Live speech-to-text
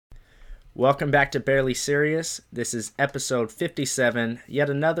Welcome back to Barely Serious. This is episode 57, yet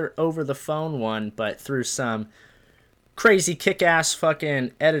another over the phone one, but through some crazy kick ass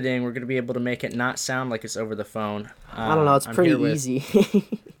fucking editing, we're going to be able to make it not sound like it's over the phone. I don't know. It's I'm pretty here with. easy.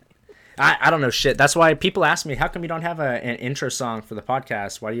 I don't know shit. That's why people ask me, how come you don't have an intro song for the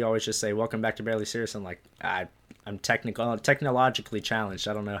podcast? Why do you always just say, welcome back to Barely Serious? I'm like, I'm technologically challenged.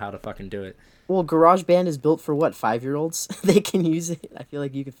 I don't know how to fucking do it. Well, GarageBand is built for what? 5-year-olds? They can use it. I feel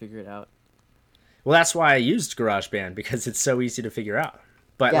like you could figure it out. Well, that's why I used GarageBand, because it's so easy to figure out.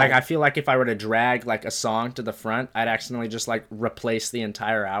 But, Yeah. I feel like if I were to drag, a song to the front, I'd accidentally just, replace the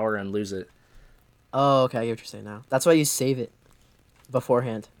entire hour and lose it. Oh, okay. I get what you're saying now. That's why you save it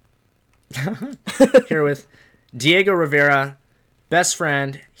beforehand. Here with Diego Rivera, best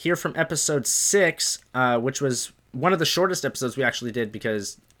friend, here from episode 6, which was one of the shortest episodes we actually did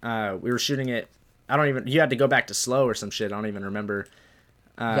because we were shooting it. You had to go back to slow or some shit. I don't even remember.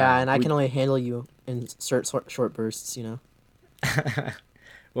 Yeah, and I can only handle you in short bursts, you know?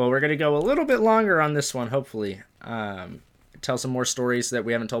 Well, we're going to go a little bit longer on this one, hopefully. Tell some more stories that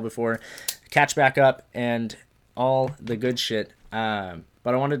we haven't told before. Catch back up and all the good shit.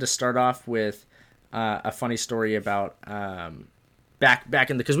 But I wanted to start off with a funny story about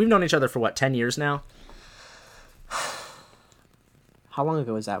back in the... Because we've known each other for, 10 years now? How long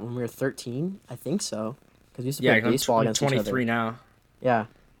ago was that? When we were 13? I think so. Because we used to play baseball I'm against each other. 23 now. Yeah.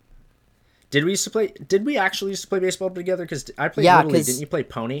 Did we actually used to play baseball together? Because I played Little League. Didn't you play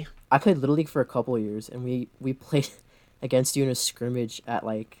Pony? I played Little League for a couple of years, and we played against you in a scrimmage at,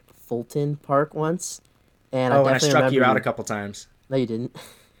 Fulton Park once. And And I struck you out a couple times. No, you didn't.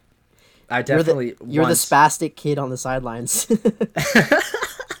 I definitely You're the once. spastic kid on the sidelines. Do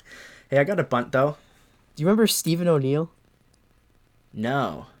Hey, I got a bunt, though. you remember Stephen O'Neill?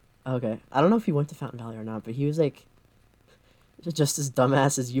 No. Okay. I don't know if he went to Fountain Valley or not, but he was, just as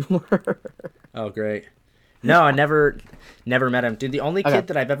dumbass as you were. Oh, great. No, I never met him. Dude, the only Okay. kid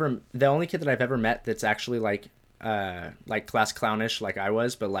that I've ever met that's actually class clownish like I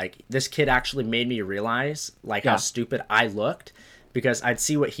was, but this kid actually made me realize how Yeah. stupid I looked, because I'd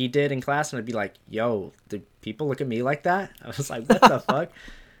see what he did in class and I'd be like, yo, do people look at me like that? I was like, what the fuck?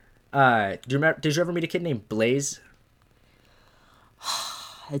 Did you ever meet a kid named Blaze?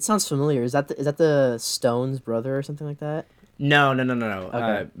 It sounds familiar. Is that the Stones brother or something like that? No.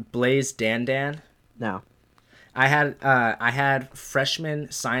 Okay. Blaze Dan. No. I had freshman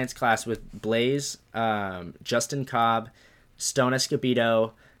science class with Blaze, Justin Cobb, Stone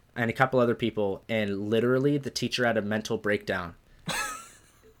Escobedo, and a couple other people, and literally the teacher had a mental breakdown.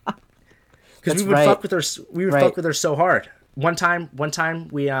 Because we would right. fuck with her. We would Right. fuck with her so hard. One time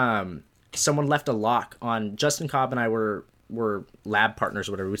we someone left a lock on. Justin Cobb and I were lab partners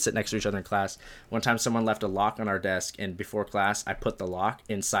or whatever. We'd sit next to each other in class. One time someone left a lock on our desk, and before class I put the lock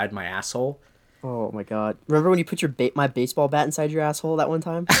inside my asshole. Oh my god. Remember when you put my baseball bat inside your asshole that one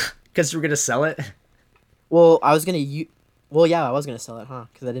time? Because we're gonna sell it. Well, I was gonna Well, yeah, I was gonna sell it, huh?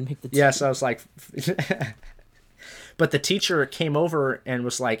 Because I didn't make the team. Yeah, so I was like... But the teacher came over and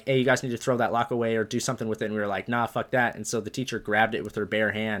was like, hey, you guys need to throw that lock away or do something with it. And we were like, nah, fuck that. And so the teacher grabbed it with her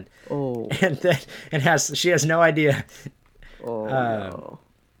bare hand. Oh. She has no idea. Oh. No.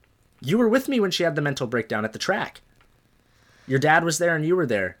 You were with me when she had the mental breakdown at the track. Your dad was there and you were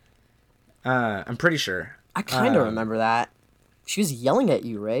there. I'm pretty sure. I kind of remember that. She was yelling at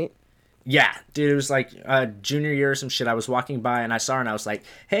you, right? Yeah, dude, it was junior year or some shit. I was walking by and I saw her and I was like,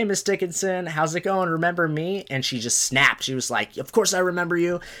 hey, Miss Dickinson, how's it going? Remember me? And she just snapped. She was like, of course I remember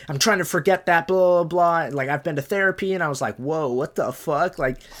you. I'm trying to forget that, blah, blah, blah. I've been to therapy. And I was like, whoa, what the fuck?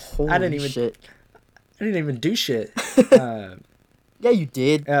 Holy I didn't even do shit. Yeah, you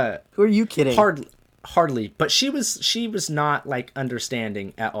did. Who are you kidding? Hardly. But she was not,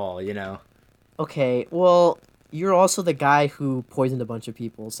 understanding at all, you know? Okay, well, you're also the guy who poisoned a bunch of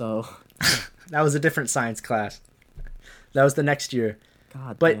people, so... That was a different science class. That was the next year.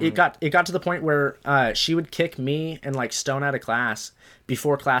 God But damn it got to the point where she would kick me and Stone out of class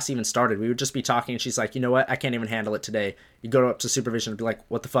before class even started. We would just be talking and she's like, you know what? I can't even handle it today. You go up to supervision and be like,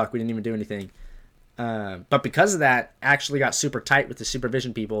 what the fuck? We didn't even do anything. But because of that, I actually got super tight with the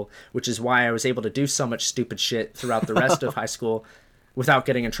supervision people, which is why I was able to do so much stupid shit throughout the rest of high school without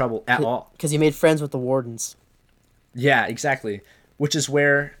getting in trouble at all. Because you made friends with the wardens. Yeah, exactly. Which is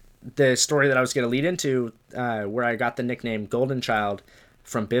where the story that I was going to lead into, where I got the nickname Golden Child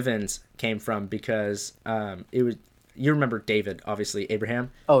from Bivens, came from, because it was, you remember David, obviously,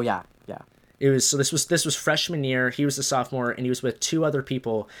 Abraham. Oh, yeah. This was freshman year. He was a sophomore, and he was with two other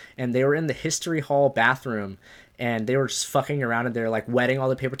people, and they were in the history hall bathroom, and they were just fucking around in there, wetting all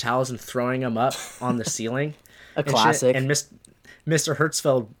the paper towels and throwing them up on the ceiling. A classic. And Mr.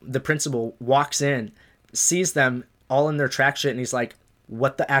 Hertzfeld, the principal, walks in, sees them all in their track shit, and he's like,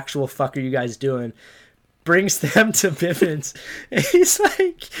 what the actual fuck are you guys doing? Brings them to Bivens, and he's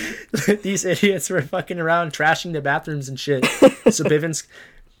like, these idiots were fucking around trashing the bathrooms and shit. So Bivens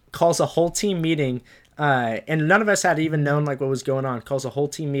calls a whole team meeting, and none of us had even known like what was going on. Calls a whole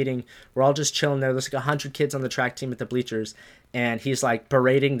team meeting. We're all just chilling there. There's like 100 kids on the track team at the bleachers, and he's like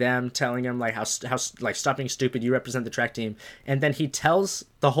berating them, telling them like how like stop being stupid. You represent the track team, and then he tells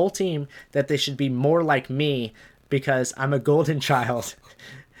the whole team that they should be more like me because I'm a golden child,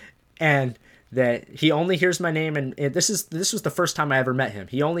 and that he only hears my name. And this was the first time I ever met him.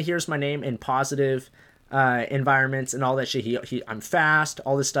 He only hears my name in positive environments and all that shit. I'm fast,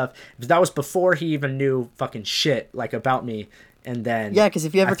 all this stuff. But that was before he even knew fucking shit like about me. And then yeah, because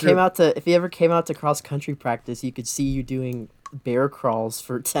if you ever came out to cross country practice, you could see you doing bear crawls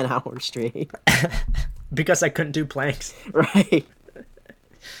for 10 hours straight. Because I couldn't do planks. Right.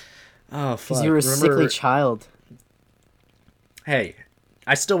 Oh fuck. Because you were a sickly child. Hey,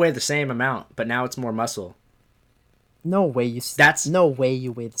 I still weigh the same amount, but now it's more muscle. No way you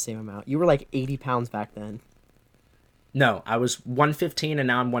weigh the same amount. You were like 80 pounds back then. No, I was 115 and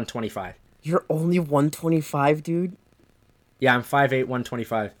now I'm 125. You're only 125, dude? Yeah, I'm 5'8",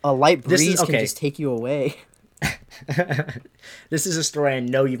 125. A light breeze can just take you away. This is a story I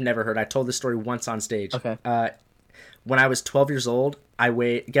know you've never heard. I told this story once on stage. Okay. When I was 12 years old,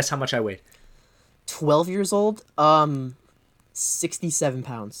 guess how much I weighed? 12 years old? 67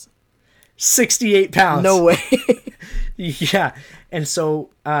 pounds. 68 pounds. No way. Yeah. And so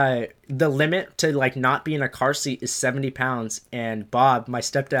the limit to like not be in a car seat is 70 pounds. And Bob, my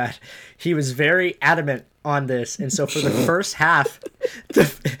stepdad, he was very adamant on this. And so for the first half,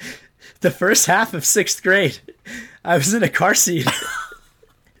 the first half of 6th grade, I was in a car seat.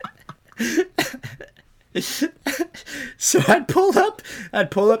 So I'd pull up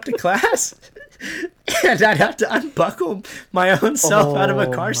to class, and I'd have to unbuckle my own self out of a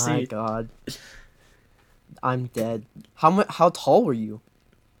car seat. Oh my god. I'm dead. How tall were you?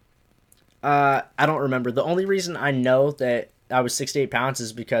 I don't remember. The only reason I know that I was 68 pounds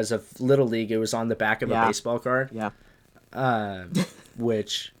is because of Little League. It was on the back of a baseball card. Yeah.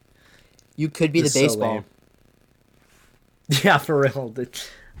 Which... You could be the baseball. So yeah, for real.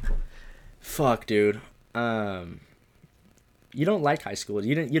 Fuck, dude. You don't like high school.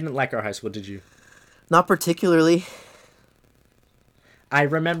 You didn't like our high school, did you? Not particularly. I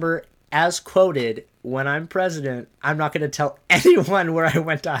remember, as quoted, when I'm president, I'm not going to tell anyone where I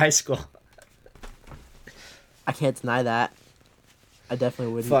went to high school. I can't deny that. I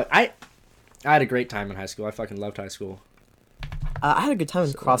definitely wouldn't. Fuck, I had a great time in high school. I fucking loved high school. I had a good time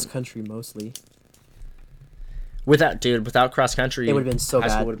in cross country mostly. Without cross country, it would have been so bad.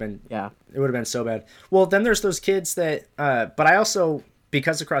 High school would have been, yeah, it would have been so bad. Well, then there's those kids that, but I also,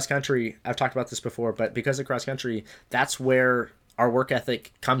 because of cross country, I've talked about this before, but because of cross country, that's where our work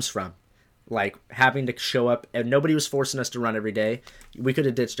ethic comes from. Like having to show up, and nobody was forcing us to run every day. We could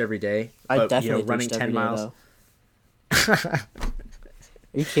have ditched every day. I definitely running 10 miles. Are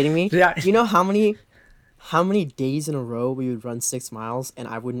you kidding me? Yeah. Do you know how many days in a row we would run 6 miles, and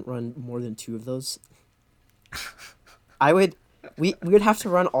I wouldn't run more than 2 of those? We would have to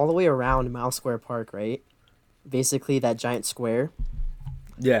run all the way around Mile Square Park, right? Basically that giant square.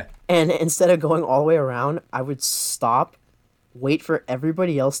 Yeah. And instead of going all the way around, I would stop, wait for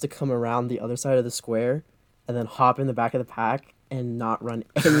everybody else to come around the other side of the square, and then hop in the back of the pack and not run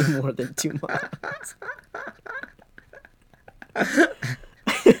any more than 2 miles.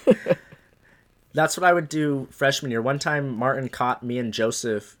 That's what I would do freshman year. One time, Martin caught me and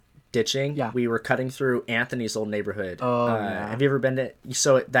Joseph ditching. Yeah. We were cutting through Anthony's old neighborhood. Oh, yeah. Have you ever been to...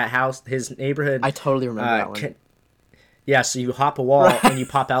 So that house, his neighborhood... I totally remember that one. Yeah, so you hop a wall and you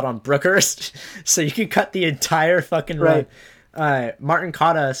pop out on Brookhurst. So you can cut the entire fucking run. Martin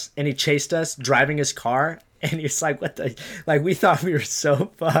caught us and he chased us driving his car. And he's like, what the... Like, we thought we were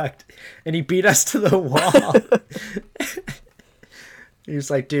so fucked. And he beat us to the wall. He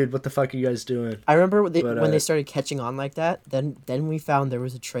was like, dude, what the fuck are you guys doing? I remember when they started catching on like that, then we found there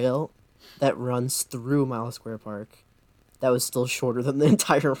was a trail that runs through Mile Square Park that was still shorter than the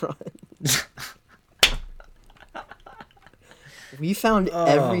entire run. We found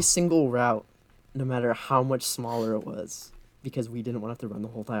every single route, no matter how much smaller it was, because we didn't want to have to run the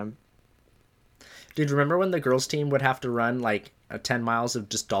whole time. Dude, remember when the girls' team would have to run like 10 miles of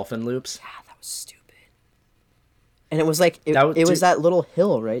just dolphin loops? Yeah, that was stupid. And it was like, it was that little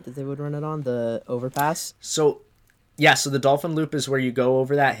hill, right, that they would run it on, the overpass? So the dolphin loop is where you go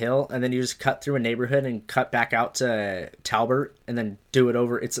over that hill, and then you just cut through a neighborhood and cut back out to Talbert, and then do it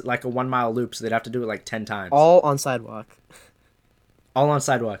over. It's like a 1 mile loop, so they'd have to do it like 10 times. All on sidewalk. All on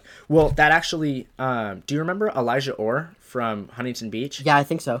sidewalk. Well, that actually. Do you remember Elijah Orr from Huntington Beach? Yeah, I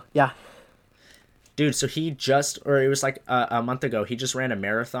think so. Yeah. Dude, so he just, or it was like a month ago, he just ran a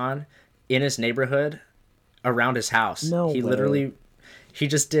marathon in his neighborhood around his house. No He way. literally, he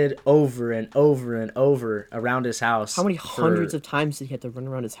just did over and over and over around his house. How many for- hundreds of times did he have to run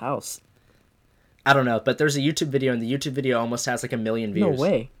around his house? I don't know, but there's a YouTube video, and the YouTube video almost has like 1 million No views.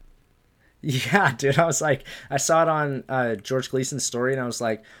 way. Yeah, dude. I was like, I saw it on George Gleason's story, and I was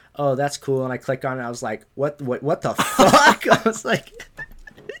like, oh, that's cool. And I clicked on it. I was like, what the fuck? I was like,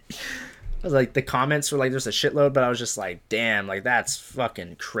 the comments were like, there's a shitload, but I was just like, damn, like that's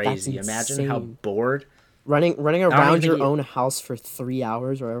fucking crazy. Imagine how insane. bored. Running don't around even your think own house for 3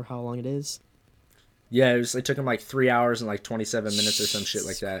 hours, or however how long it is. Yeah, it took him like 3 hours and like 27 minutes or some shit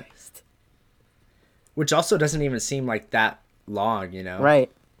like that. Christ. Which also doesn't even seem like that long, you know? Right.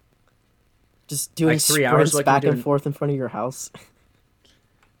 Just doing Like 3 hours, sprints what can back you do and in- forth in front of your house.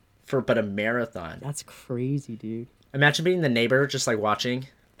 But a marathon. That's crazy, dude. Imagine being the neighbor just like watching.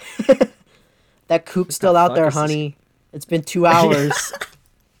 That kook's still out fuck there, is this? honey. It's been 2 hours.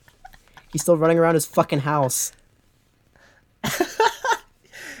 He's still running around his fucking house.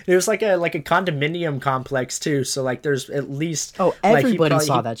 It was like a condominium complex too, so like there's at least Oh, like, he everybody probably-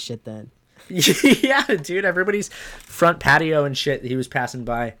 saw that shit then. Yeah, dude, everybody's front patio and shit he was passing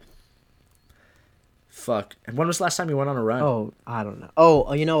by. Fuck. And when was the last time you went on a run? Oh, I don't know.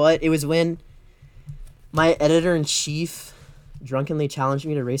 Oh, you know what? It was when my editor-in-chief drunkenly challenged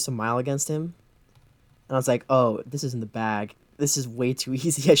me to race a mile against him. And I was like, oh, this is in the bag. This is way too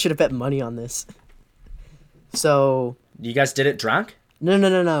easy. I should have bet money on this. So, You guys did it drunk?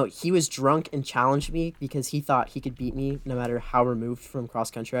 no. He was drunk and challenged me because he thought he could beat me no matter how removed from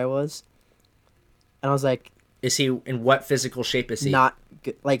cross-country I was. And I was like, Is he in what physical shape is he? not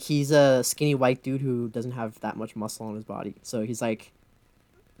good. Like, he's a skinny white dude who doesn't have that much muscle on his body. So he's like,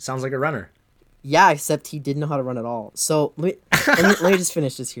 Sounds like a runner. yeah, except he didn't know how to run at all. So let me just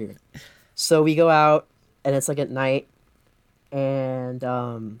finish this here. So we go out, and it's like at night, and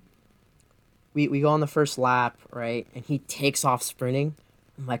we go on the first lap, right? And he takes off sprinting.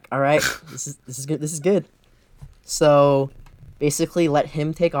 I'm like, all right, this is good. This is good. So basically, let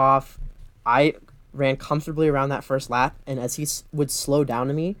him take off. I ran comfortably around that first lap, and as he would slow down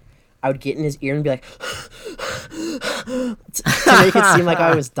to me, I would get in his ear and be like, to make it seem like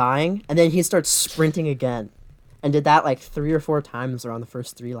I was dying. And then he starts sprinting again, and did that like 3 or 4 times around the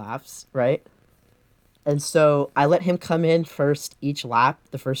first 3 laps, right? And so I let him come in first each lap,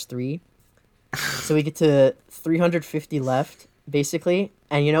 the first 3. So we get to 350 left, basically.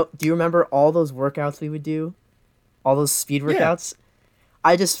 And do you remember all those workouts we would do? All those speed workouts?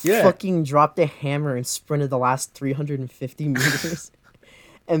 I just fucking dropped a hammer and sprinted the last 350 meters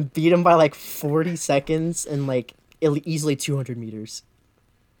and beat him by like 40 seconds and like easily 200 meters.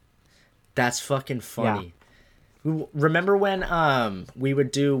 That's fucking funny. Remember when we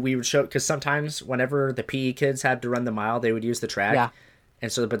would show, because sometimes whenever the PE kids had to run the mile, they would use the track. Yeah.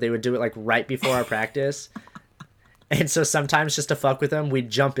 And so, but they would do it like right before our practice. And so sometimes just to fuck with them,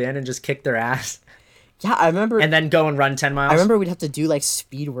 we'd jump in and just kick their ass. Yeah, I remember. And then go and run 10 miles. I remember we'd have to do like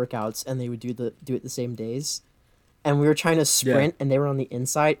speed workouts, and they would do it the same days. And we were trying to sprint, and they were on the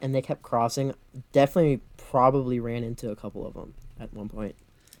inside, and they kept crossing. Definitely, probably ran into a couple of them at one point.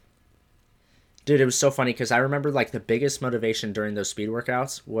 Dude, it was so funny because I remember like the biggest motivation during those speed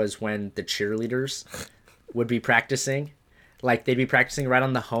workouts was when the cheerleaders would be practicing. Like they'd be practicing right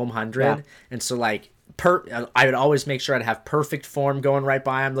on the home 100. Yeah. And so like I would always make sure I'd have perfect form going right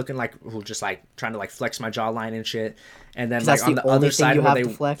by them, looking like just like trying to like flex my jawline and shit. And then like That's on the the only other thing side you where have they to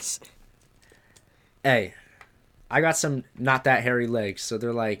flex. Hey, I got some not that hairy legs, so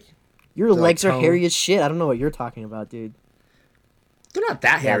they're like Your like legs are tone. hairy as shit. I don't know what you're talking about, dude. they're not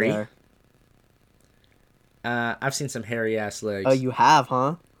that Yeah, hairy. they are. I've seen some hairy ass legs. Oh, you have,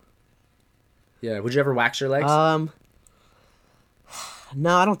 huh? Yeah. Would you ever wax your legs?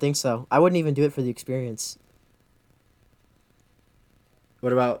 No, I don't think so. I wouldn't even do it for the experience.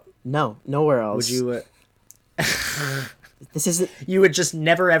 What about No, nowhere else. would you? This is You would just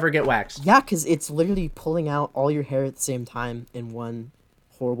never ever get waxed. yeah, because it's literally pulling out all your hair at the same time in one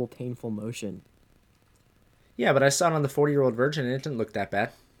horrible, painful motion. Yeah, but I saw it on the 40-Year-Old Virgin, and it didn't look that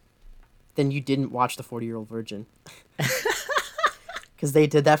bad. Then you didn't watch the 40-Year-Old Virgin. Because they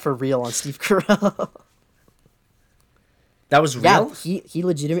did that for real on Steve Carell. That was real. Yeah, he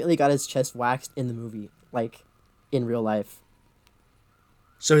legitimately got his chest waxed in the movie, like in real life.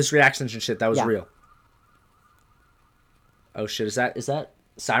 So his reactions and shit, that was Yeah. real. Oh shit! Is that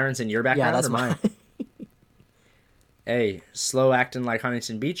sirens in your Yeah, background that's or mine? Hey, slow acting like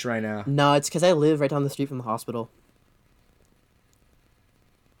Huntington Beach right now. No, it's because I live right down the street from the hospital.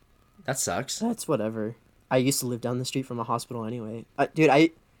 That sucks. That's whatever. I used to live down the street from a hospital anyway.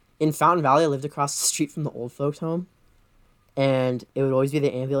 Dude, in Fountain Valley, I lived across the street from the old folks home, and it would always be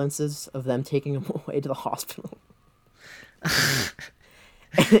the ambulances of them taking them away to the hospital.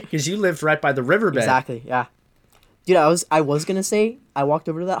 Because you lived right by the riverbed. Exactly, yeah. Dude, I was gonna say I walked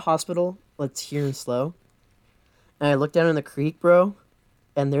over to that hospital. Let's hear and slow. And I looked down in the creek, bro,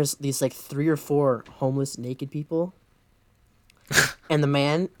 and there's these like 3 or 4 homeless naked people. And the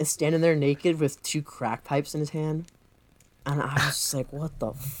man is standing there naked with 2 crack pipes in his hand. And I was just like, what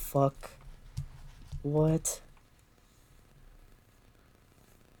the fuck? What?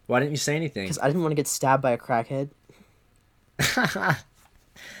 Why didn't you say anything? Because I didn't want to get stabbed by a crackhead.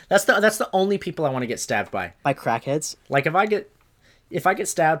 That's the only people I want to get stabbed by. By crackheads? Like if I get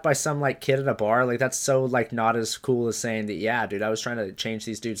stabbed by some like kid at a bar, like that's so like not as cool as saying that, yeah, dude, I was trying to change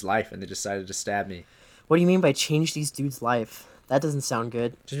these dudes' life and they decided to stab me. What do you mean by change these dudes' life? That doesn't sound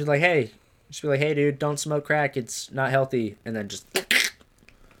good. Just be like, hey, dude, don't smoke crack. It's not healthy. And then just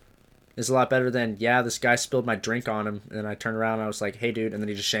it's a lot better than, yeah, this guy spilled my drink on him. And then I turned around and I was like, hey, dude, and then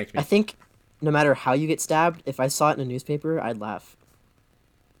he just shanked me. I think no matter how you get stabbed, if I saw it in a newspaper, I'd laugh.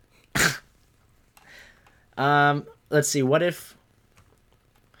 Let's see. What if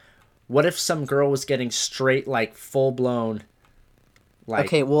some girl was getting straight like full blown like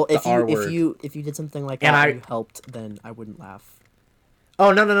okay, well the R if word? you did something like And that I- and you helped, then I wouldn't laugh.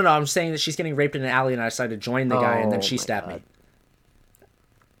 Oh no. I'm saying that she's getting raped in an alley and I decided to join the guy and then Oh she my stabbed God. me.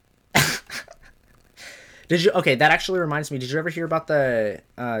 Did you? Okay, that actually reminds me. Did you ever hear about the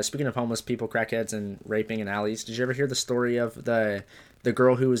speaking of homeless people, crackheads, and raping in alleys? Did you ever hear the story of the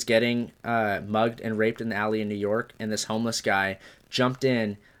girl who was getting mugged and raped in the alley in New York, and this homeless guy jumped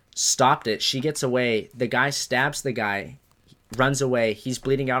in, stopped it. She gets away. The guy stabs the guy, runs away. He's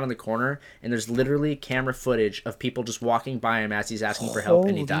bleeding out in the corner, and there's literally camera footage of people just walking by him as he's asking for help,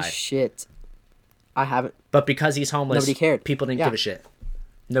 and he Holy died. shit. I haven't. But because he's homeless, Nobody cared. people didn't Yeah. give a shit.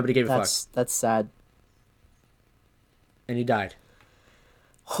 Nobody gave a fuck, That's sad. and he died.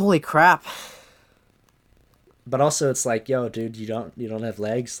 Holy crap. But also, it's like, yo, dude, you don't have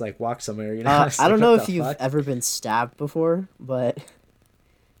legs. Like, walk somewhere. You know. It's I like, don't know what if the you've fuck? ever been stabbed before, but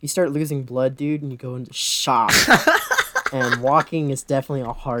you start losing blood, dude, and you go into shock. And walking is definitely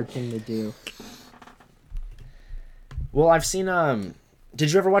a hard thing to do. Well, I've seen.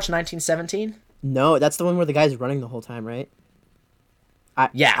 Did you ever watch 1917? No, that's the one where the guy's running the whole time, right?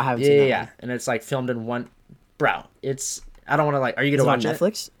 Yeah, I haven't yeah, seen that yeah. one. And it's like filmed in one. Bro, it's. I don't want to like. Are you Is gonna it on watch it?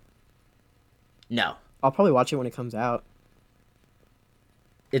 Netflix? No, I'll probably watch it when it comes out.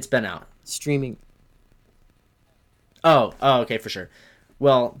 it's been out. Streaming. Oh, okay, for sure.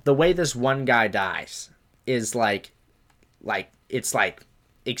 Well, the way this one guy dies is like it's like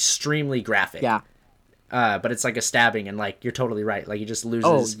extremely graphic. Yeah. But it's like a stabbing, and like you're totally right. Like he just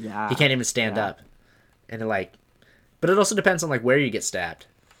loses. Oh, yeah. He can't even stand Yeah. up, and like, but it also depends on like where you get stabbed.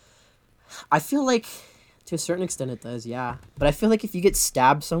 I feel like to a certain extent it does, yeah. But I feel like if you get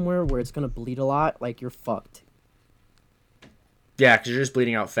stabbed somewhere where it's gonna bleed a lot, like you're fucked. Yeah, because you're just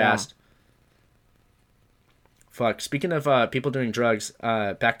bleeding out fast. Fuck. Speaking of people doing drugs,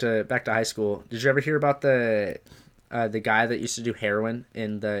 back to high school. Did you ever hear about the guy that used to do heroin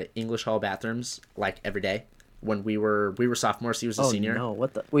in the English hall bathrooms like every day when we were sophomores? He was a senior. No,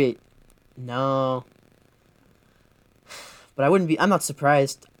 what the wait. No. But I'm not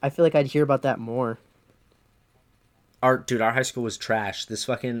surprised. I feel like I'd hear about that more. Our high school was trash. This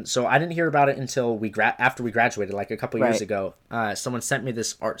fucking so I didn't hear about it until after we graduated, like a couple years Right. ago. Someone sent me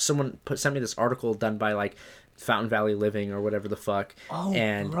this sent me this article done by like Fountain Valley Living or whatever the fuck. Oh,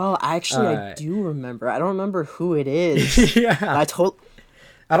 and bro, actually, I do remember. I don't remember who it is. But yeah, I told.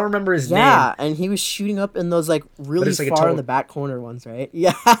 I don't remember his Yeah, name. and he was shooting up in those like really it's like a far total- in the back corner ones, right?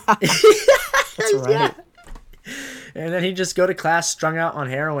 Yeah, that's right. Yeah. And then he'd just go to class strung out on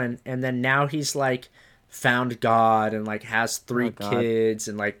heroin, and then now he's like found God and like has 3 Oh, God. kids,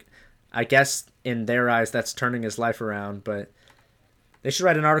 and like I guess in their eyes that's turning his life around. But they should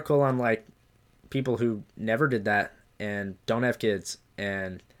write an article on like people who never did that and don't have kids,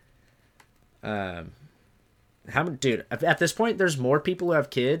 and how many, dude, at this point there's more people who have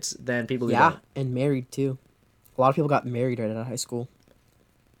kids than people who Yeah, don't. and married too. A lot of people got married right out of high school.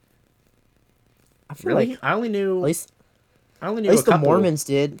 I feel Really? like I only knew at least the the couple. Mormons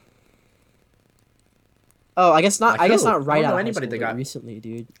did. Oh, I guess not. Like I guess who? not I right don't out know of high anybody school, that but got- recently,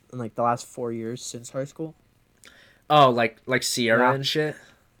 dude. In like the last 4 years since high school. Oh, like Sierra Yeah. and shit.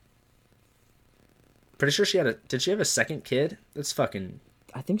 Pretty sure did she have a second kid? That's fucking.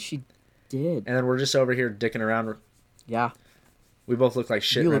 I think she did. And then we're just over here dicking around. Yeah, We both look like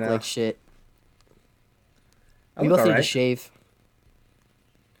shit you right look now. like shit. I We look both need to alright. shave.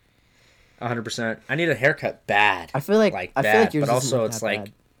 100%. I need a haircut bad. I feel like bad, yours but doesn't also look it's that like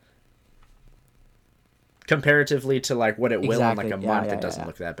bad. comparatively to like what it will in like Exactly. a Yeah, month, yeah, it doesn't yeah.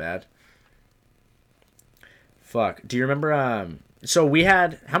 look that bad. Fuck. Do you remember? So we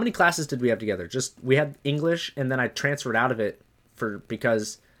had how many classes did we have together? Just we had English, and then I transferred out of it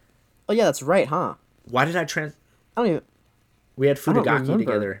because Oh yeah, that's right, huh? why did I don't even. we had I don't Fudagaki remember.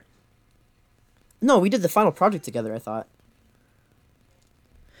 together? No, we did the final project together. I thought.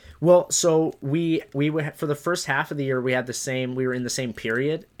 Well, so for the first half of the year we had the same. We were in the same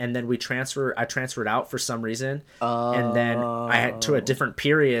period, and then I transferred out for some reason, and then I had to a different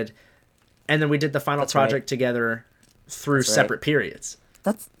period, and then we did the final That's right. project together through That's right. separate periods,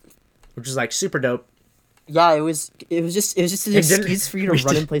 That's which is like super dope. yeah. It was just an And then excuse for you to we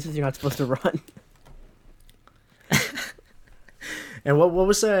run did- in places you're not supposed to run. And what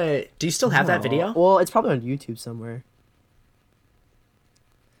was do you still have that video? Well, it's probably on YouTube somewhere.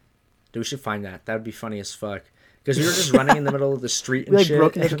 Dude, we should find that. That would be funny as fuck. Because we were just running in the middle of the street and We like shit.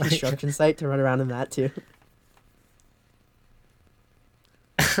 broke into the and, like- construction site to run around in that too.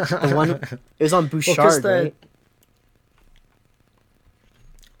 The one it was on 'cause Bouchard, right?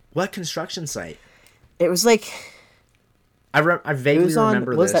 What construction site? It was like I it vaguely was on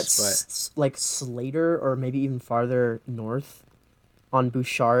remember was that this, like Slater or maybe even farther north on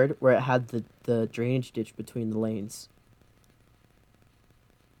Bouchard where it had the drainage ditch between the lanes.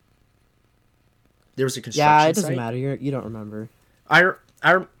 but there was a construction Yeah, it doesn't site. matter. You don't remember. I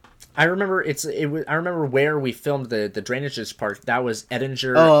remember I remember where we filmed the drainage ditch part. That was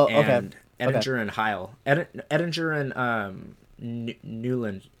Edinger Oh, okay. and Edinger and Heil. Edinger and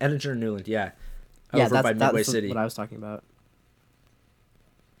Newland. Edinger and Newland, yeah. Yeah, Over by Midway that's City. what I was talking about.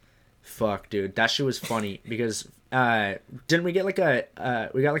 Fuck, dude, that shit was funny because didn't we get like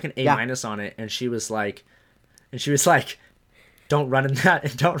we got like an A Yeah. minus on it, and she was like, don't run in that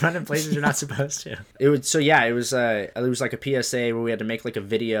and don't run in places you're not supposed to. It was like a PSA where we had to make like a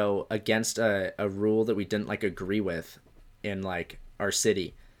video against a rule that we didn't like agree with in like our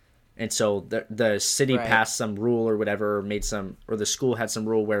city. And so the city Right. passed some rule or whatever, or the school had some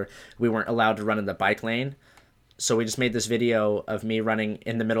rule where we weren't allowed to run in the bike lane. So we just made this video of me running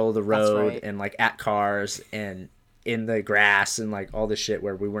in the middle of the road right. and like at cars and in the grass and like all this shit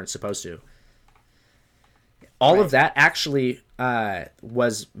where we weren't supposed to. All Right. of that actually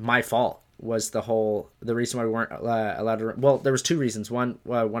was my fault. Was the reason why we weren't allowed to? Well, there was two reasons. One,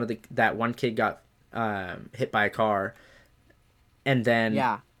 that one kid got hit by a car, and then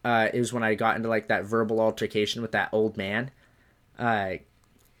Yeah. it was when I got into like that verbal altercation with that old man.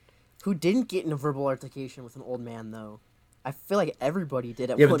 Who didn't get in a verbal altercation with an old man though? I feel like everybody did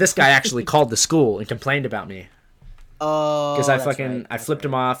at Yeah, one but this guy point. actually called the school and complained about me Oh, because I that's fucking right, I that's flipped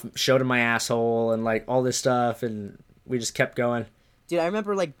him right. off, showed him my asshole, and like all this stuff, and we just kept going. Dude, I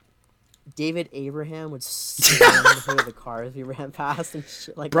remember like David Abraham would slam the hood of the car as we ran past and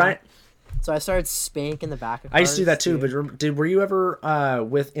shit like Brian, that. So I started spanking the back of cars. I used to do that too. dude. But were you ever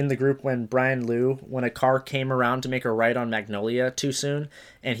in the group when Brian Liu, when a car came around to make a right on Magnolia too soon,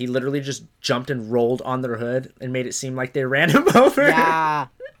 and he literally just jumped and rolled on their hood and made it seem like they ran him over? Yeah.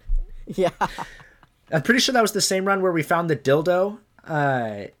 Yeah. I'm pretty sure that was the same run where we found the dildo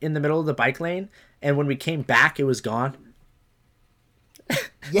in the middle of the bike lane, and when we came back, it was gone.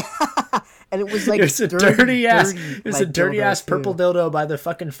 Yeah. And it was like It was a dirty ass dildo, purple too. dildo by the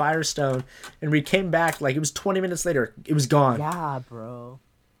fucking Firestone, and we came back like it was 20 minutes later. It was gone. Yeah, bro.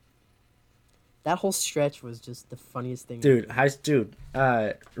 That whole stretch was just the funniest thing. Dude,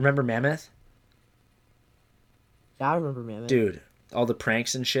 remember Mammoth? Yeah, I remember, man. Dude, all the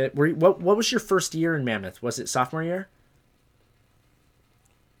pranks and shit. What was your first year in Mammoth? Was it sophomore year?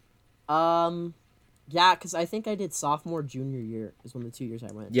 Yeah, because I think I did sophomore, junior year is when the 2 years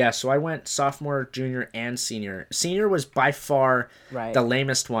I went. Yeah, so I went sophomore, junior, and senior. Senior was by far Right. the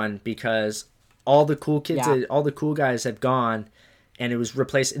lamest one because all the cool kids, Yeah. all the cool guys had gone, and it was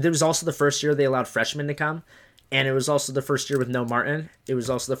replaced. It was also the first year they allowed freshmen to come, and it was also the first year with no Martin. It was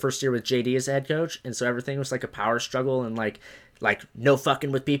also the first year with JD as head coach, and so everything was like a power struggle and like no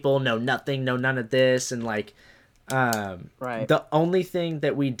fucking with people, no nothing, no none of this, and like Right. the only thing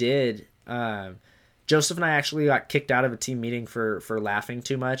that we did, Joseph and I actually got kicked out of a team meeting for laughing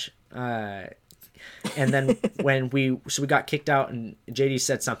too much. And then when we got kicked out and JD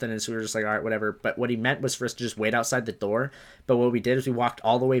said something, and so we were just like, all right, whatever. But what he meant was for us to just wait outside the door. But what we did is we walked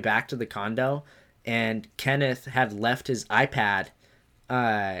all the way back to the condo, and Kenneth had left his iPad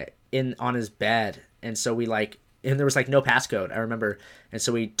on his bed. And so and there was like no passcode, I remember. And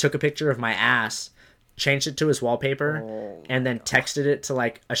so we took a picture of my ass, changed it to his wallpaper, and then texted it to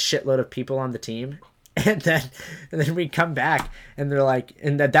like a shitload of people on the team. And then we come back and they're like,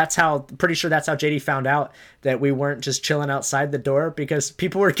 and that's how, pretty sure that's how JD found out that we weren't just chilling outside the door, because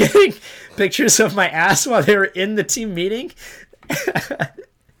people were getting pictures of my ass while they were in the team meeting.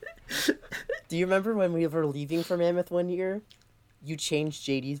 Do you remember when we were leaving for Mammoth one year? You changed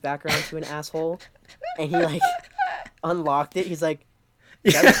JD's background to an asshole, and he like unlocked it. He's like,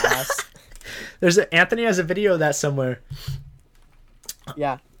 "That's ass." Anthony has a video of that somewhere.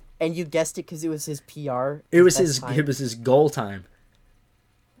 Yeah, and you guessed it because it was his PR. It was his goal time.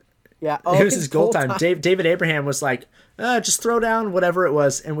 Yeah, it was his goal time. David Abraham was like, just throw down whatever it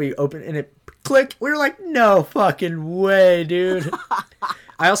was, and we opened and it click. We were like, no fucking way, dude.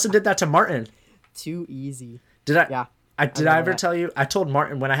 I also did that to Martin. Too easy. Did I? Yeah. Did I ever tell you? I told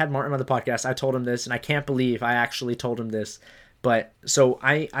Martin when I had Martin on the podcast. I told him this, and I can't believe I actually told him this. But so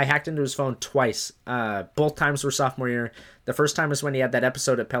I hacked into his phone twice. Both times were sophomore year. The first time was when he had that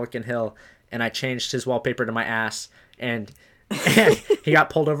episode at Pelican Hill, and I changed his wallpaper to my ass, and he got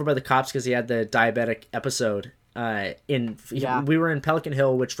pulled over by the cops because he had the diabetic episode. We were in Pelican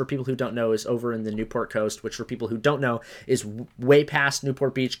Hill, which for people who don't know is over in the Newport coast, which for people who don't know is way past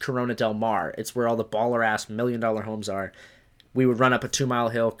Newport Beach, Corona Del Mar. It's where all the baller ass $1 million homes are. We would run up a 2-mile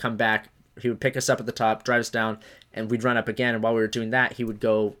hill, come back. He would pick us up at the top, drive us down, and we'd run up again. And while we were doing that, he would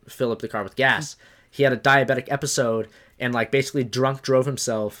go fill up the car with gas. He had a diabetic episode and like basically drunk drove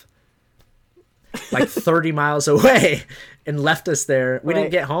himself like 30 miles away and left us there. We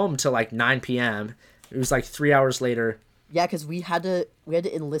didn't get home till like 9 p.m. It was like 3 hours later. Yeah, because we had to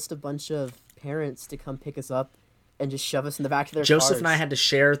enlist a bunch of parents to come pick us up and just shove us in the back of their Joseph cars. and I had to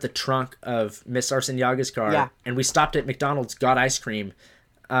share the trunk of Miss Arsenyaga's car. Yeah. And we stopped at McDonald's, got ice cream,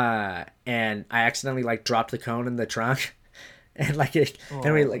 and I accidentally like dropped the cone in the trunk. And like it,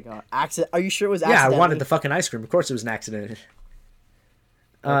 and we like accident. Are you sure it was accident? Yeah, I wanted the fucking ice cream. Of course it was an accident.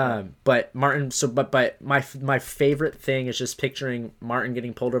 Okay. But Martin, but my favorite thing is just picturing Martin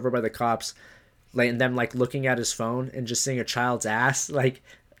getting pulled over by the cops, like, and them like looking at his phone and just seeing a child's ass, like,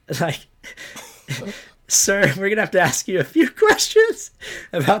 sir, we're gonna have to ask you a few questions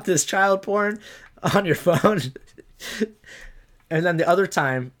about this child porn on your phone. And then the other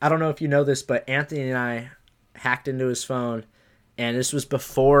time, I don't know if you know this, but Anthony and I hacked into his phone, and this was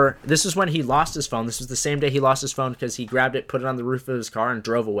when he lost his phone. This was the same day he lost his phone because he grabbed it, put it on the roof of his car, and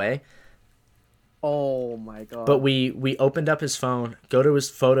drove away. Oh my god. But we opened up his phone, go to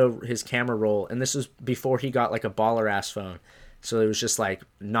his camera roll, and this was before he got like a baller ass phone. So it was just like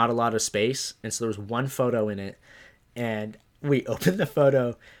not a lot of space, and so there was one photo in it, and we opened the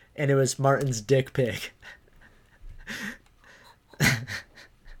photo, and it was Martin's dick pic.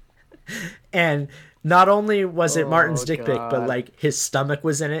 And not only was it Martin's dick pic, but like his stomach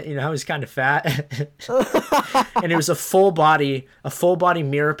was in it. You know how he's kind of fat, and it was a full body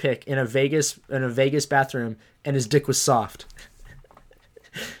mirror pic in a Vegas bathroom, and his dick was soft.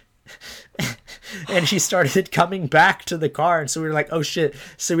 And he started coming back to the car, and so we were like, "Oh shit!"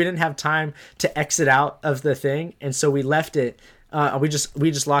 So we didn't have time to exit out of the thing, and so we left it. We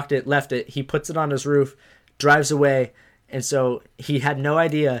just locked it, left it. He puts it on his roof, drives away, and so he had no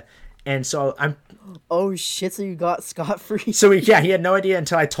idea. And so I'm. Oh shit! So you got scot-free. So he had no idea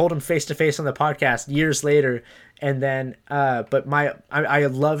until I told him face to face on the podcast years later. And then, but I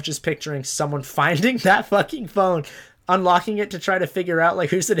love just picturing someone finding that fucking phone, unlocking it to try to figure out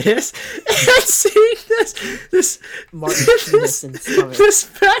like whose it is, and seeing this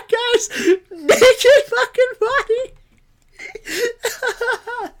fat guy's naked fucking body.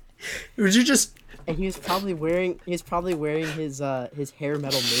 Would you just? And he was probably wearing his hair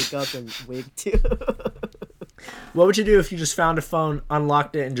metal makeup and wig too. What would you do if you just found a phone,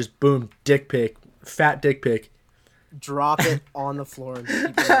 unlocked it, and just boom, dick pic, fat dick pic? Drop it on the floor and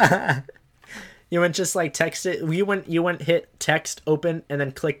keep it. You wouldn't just like text it. You wouldn't hit text open and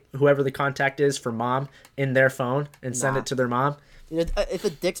then click whoever the contact is for mom in their phone and send it to their mom. You know, if a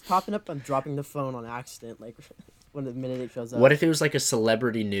dick's popping up, I'm dropping the phone on accident. Like when the minute it shows up. What if it was like a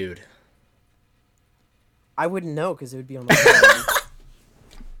celebrity nude? I wouldn't know because it would be on the phone.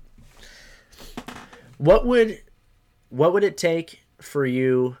 What would it take for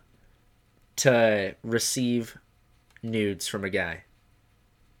you to receive nudes from a guy?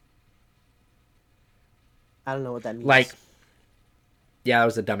 I don't know what that means. Like, yeah, that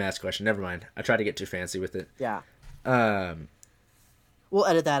was a dumbass question. Never mind. I tried to get too fancy with it. Yeah. We'll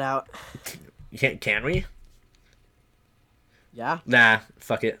edit that out. Can we? Yeah. Nah,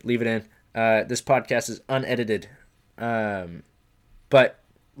 fuck it. Leave it in. This podcast is unedited, but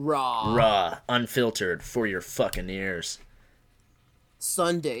raw, unfiltered for your fucking ears.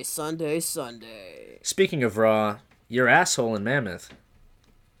 Sunday. Speaking of raw, your asshole in Mammoth.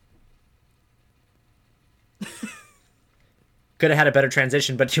 Could have had a better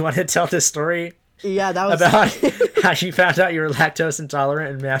transition, but do you want to tell this story Yeah, that was about how you found out you were lactose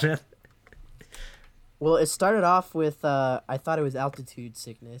intolerant in Mammoth? Well, it started off with I thought it was altitude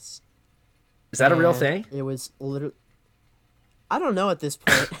sickness. Is that a real And thing? It was literally. I don't know at this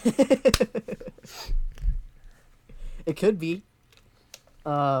point. It could be.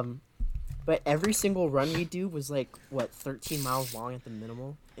 But every single run we do was like what 13 miles long at the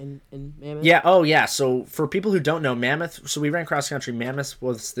minimal in Mammoth. Yeah. Oh, yeah. So for people who don't know, Mammoth. So we ran cross country. Mammoth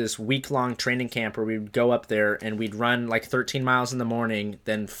was this week-long training camp where we'd go up there and we'd run like 13 miles in the morning,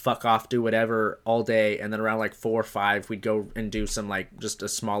 then fuck off, do whatever all day, and then around like 4 or 5, we'd go and do some like just a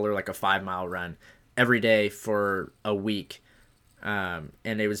smaller like a 5-mile run every day for a week. And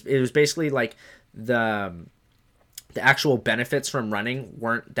it was basically like the actual benefits from running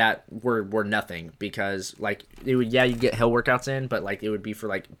were nothing, because like it would, yeah, you get hill workouts in, but like it would be for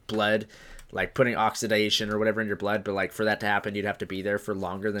like blood, like putting oxidation or whatever in your blood, but like for that to happen you'd have to be there for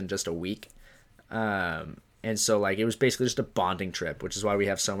longer than just a week. And so like it was basically just a bonding trip, which is why we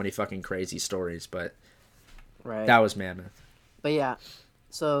have so many fucking crazy stories. But Right. that was Mammoth. But yeah,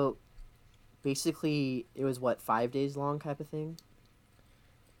 so basically it was what 5 days long type of thing.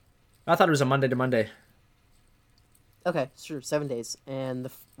 I thought it was a Monday to Monday. Okay, sure, 7 days, and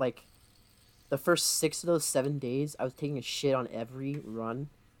the first 6 of those 7 days, I was taking a shit on every run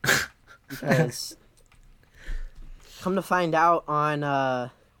because come to find out on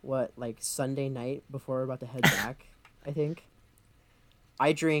what like Sunday night before we're about to head back, I think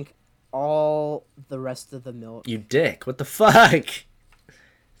I drank all the rest of the milk. You dick. What the fuck?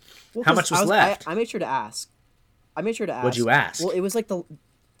 Well, How 'cause much was left? I made sure to ask. What'd you ask? Well, it was like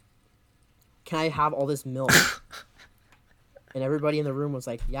can I have all this milk? And everybody in the room was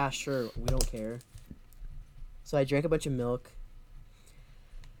like, yeah, sure, we don't care. So I drank a bunch of milk.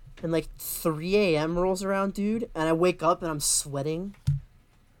 And like 3 a.m. rolls around, dude, and I wake up and I'm sweating.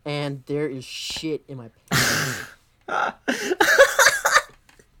 And there is shit in my pants.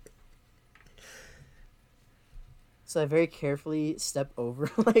 So I very carefully step over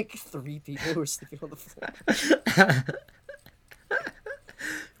like 3 people who were sleeping on the floor.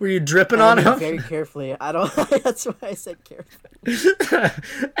 Were you dripping And on I him? very carefully. I don't. That's why I said carefully.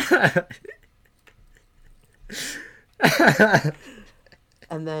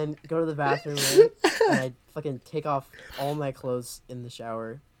 And then go to the bathroom, right? And I fucking take off all my clothes in the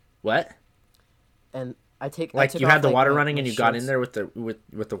shower. What? And I took Like you had off, the like, water my- running my and you got in shorts. there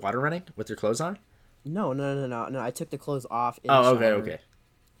with the water running with your clothes on? No. I took the clothes off. In Oh, the okay, shower, okay.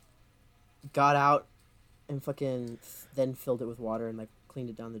 Got out, and fucking then filled it with water and like cleaned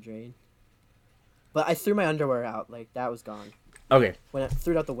it down the drain. But I threw my underwear out. Like that was gone Okay. when I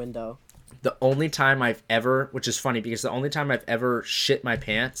threw it out the window. The only time I've ever, which is funny because the only time I've ever shit my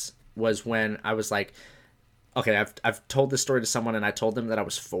pants was when I was like, okay, I've told this story to someone and I told them that I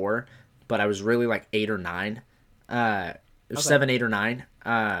was 4, but I was really like 8 or 9. It was Okay. 7, 8, or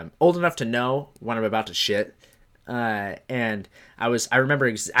 9. Old enough to know when I'm about to shit. And I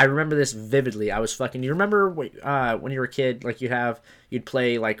remember this vividly. I was fucking, you remember when you were a kid, like you'd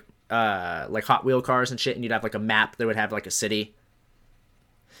play like Hot Wheel cars and shit, and you'd have like a map that would have like a city.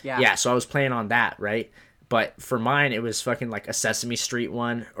 Yeah, so I was playing on that, right? But for mine, it was fucking like a Sesame Street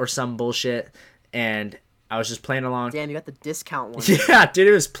one or some bullshit, and I was just playing along. Damn, you got the discount one. Yeah, dude,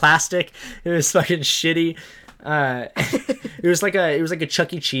 it was plastic. It was fucking shitty. It was like a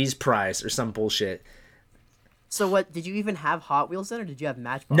Chuck E. Cheese prize or some bullshit. So what? Did you even have Hot Wheels then, or did you have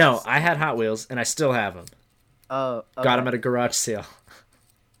Matchbox? No, I had Hot Wheels, and I still have them. Oh, Got them at a garage sale.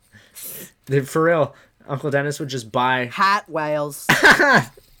 For real, Uncle Dennis would just buy Hat Wheels.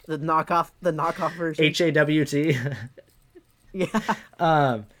 the knockoff version. HAWT.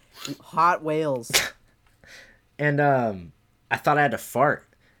 Yeah. Hot Whales. And I thought I had to fart,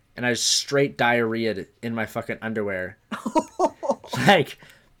 and I just straight diarrheaed in my fucking underwear, like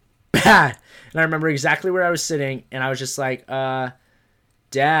bad. And I remember exactly where I was sitting, and I was just like,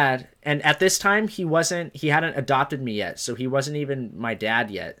 Dad. And at this time, he hadn't adopted me yet, so he wasn't even my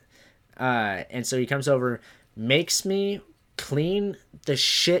dad yet. And so he comes over, makes me clean the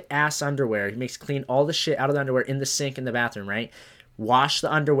shit ass underwear. He makes clean all the shit out of the underwear in the sink in the bathroom, right? Wash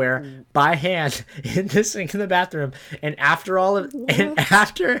the underwear by hand in the sink in the bathroom. And after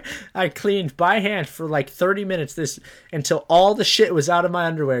I cleaned by hand for like 30 minutes until all the shit was out of my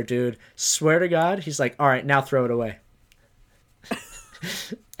underwear, dude. Swear to God, he's like, all right, now throw it away.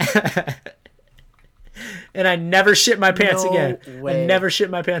 And I never shit my pants again. way. I never shit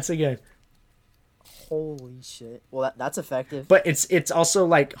my pants again. Holy shit. Well, that's effective. But it's also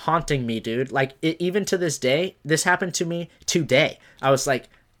like haunting me, dude. Like even to this day, this happened to me today. I was like,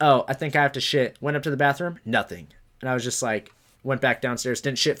 oh, I think I have to shit. Went up to the bathroom, nothing. And I was just like, went back downstairs,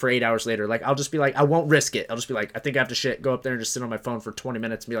 didn't shit for 8 hours later. Like, I'll just be like, I won't risk it. I'll just be like, I think I have to shit. Go up there and just sit on my phone for 20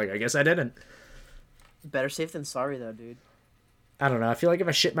 minutes and be like, I guess I didn't. Better safe than sorry, though, dude. I don't know. I feel like if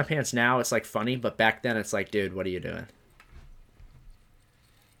I shit my pants now, it's like funny, but back then it's like, dude, what are you doing?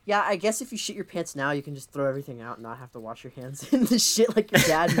 Yeah, I guess if you shit your pants now, you can just throw everything out and not have to wash your hands in the shit like your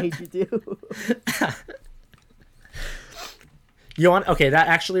dad made you do. Okay, that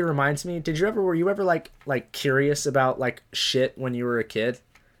actually reminds me. Were you ever like curious about like shit when you were a kid?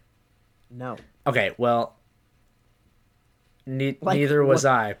 No. Okay, well, neither was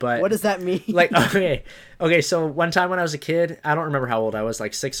I, but what does that mean? like, okay, so one time when I was a kid, I don't remember how old I was,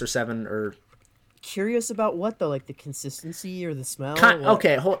 like 6 or 7 or... Curious about what though? Like the consistency or the smell?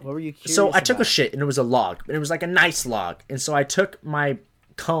 What were you curious So I took a about? shit and it was a log, and it was like a nice log, and so I took my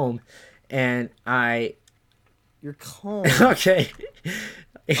comb and I... Your comb. Okay.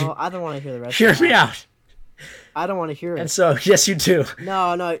 Oh, I don't want to hear the rest. Hear me out. I don't want to hear it. And so, yes, you do.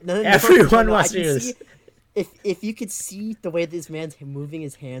 No. Everyone wants to hear this. If you could see the way this man's moving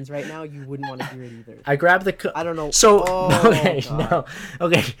his hands right now, you wouldn't want to hear it either. I grabbed the I don't know. So, God. no.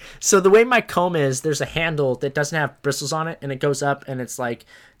 Okay. So the way my comb is, there's a handle that doesn't have bristles on it, and it goes up, and it's like,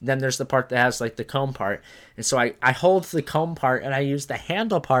 then there's the part that has like the comb part. And so I hold the comb part, and I use the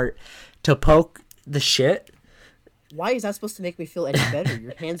handle part to poke the shit. Why is that supposed to make me feel any better?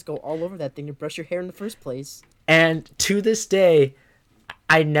 Your hands go all over that thing to brush your hair in the first place. And to this day,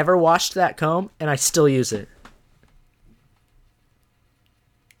 I never washed that comb, and I still use it.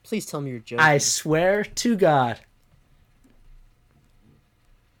 Please tell me you're joking. I swear to God.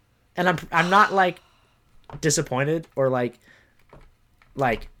 And I'm not like disappointed or like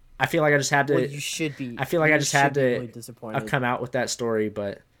I feel like I just had to. Well, you should be. I feel like I just had to really disappointed. come out with that story,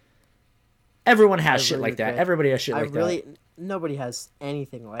 but everyone has shit like that. Everybody has shit like that. Nobody has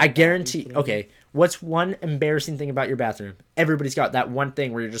anything like that. I guarantee. Okay, what's one embarrassing thing about your bathroom? Everybody's got that one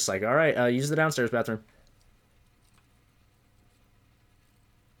thing where you're just like, all right, use the downstairs bathroom.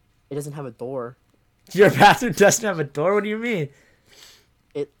 It doesn't have a door. Your bathroom doesn't have a door? What do you mean?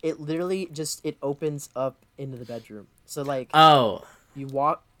 It literally just it opens up into the bedroom. So like Oh. you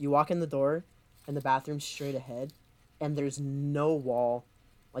walk in the door and the bathroom's straight ahead and there's no wall.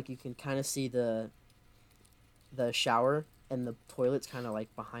 Like you can kind of see the shower and the toilet's kind of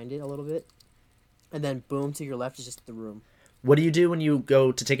like behind it a little bit. And then boom, to your left is just the room. What do you do when you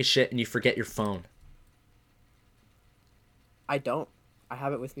go to take a shit and you forget your phone? I don't. I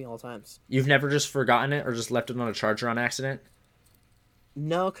have it with me all the times. You've never just forgotten it or just left it on a charger on accident?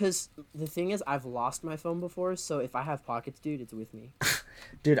 No, because the thing is, I've lost my phone before, so if I have pockets, dude, it's with me.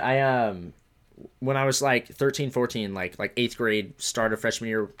 Dude, I when I was like 13, 14, like 8th grade, start of freshman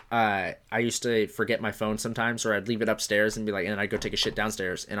year, I used to forget my phone sometimes, or I'd leave it upstairs and be like, and I'd go take a shit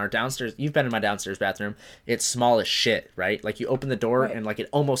downstairs. And our downstairs, you've been in my downstairs bathroom, it's small as shit, right? Like you open the door and like it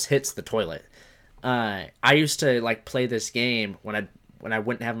almost hits the toilet. I used to like play this game when I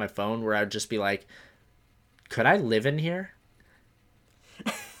wouldn't have my phone, where I'd just be like, could I live in here?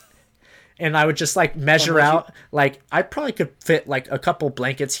 And I would just like measure out, like I probably could fit like a couple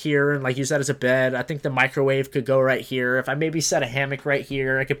blankets here and like use that as a bed. I think the microwave could go right here. If I maybe set a hammock right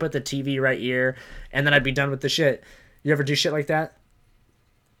here, I could put the TV right here, and then I'd be done with the shit. You ever do shit like that?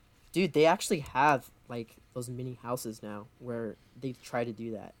 Dude, they actually have like those mini houses now where they try to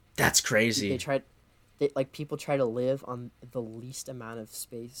do that. That's crazy. People try to live on the least amount of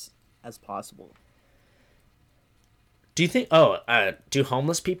space as possible. Do you think? Do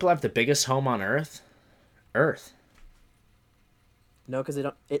homeless people have the biggest home on Earth? No, because they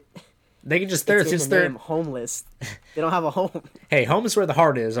don't. They can just they're homeless. They don't have a home. Hey, home is where the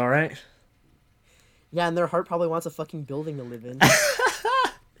heart is. All right. Yeah, and their heart probably wants a fucking building to live in.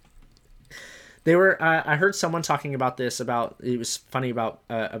 They were. I heard someone talking about this. It was funny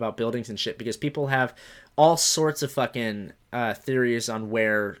about buildings and shit, because people have all sorts of fucking theories on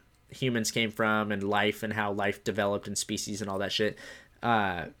where humans came from and life and how life developed and species and all that shit.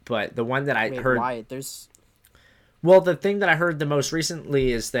 But the one that I heard. Why? Well, the thing that I heard the most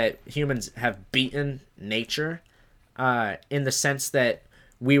recently is that humans have beaten nature, in the sense that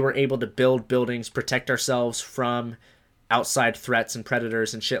we were able to build buildings, protect ourselves from outside threats and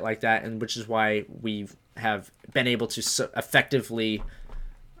predators and shit like that, and which is why we have been able to effectively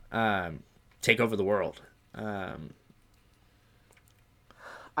take over the world.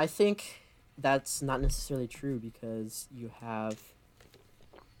 I think that's not necessarily true, because you have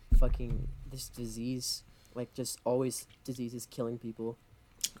fucking this disease, like just always diseases killing people.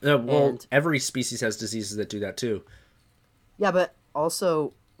 Every species has diseases that do that too. Yeah, but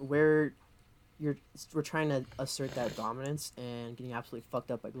also where you're we're trying to assert that dominance and getting absolutely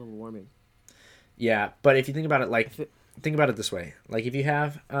fucked up by global warming. Yeah, but if you think about it, like, If it, think about it this way: like, if you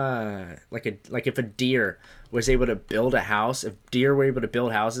have, like if a deer was able to build a house, if deer were able to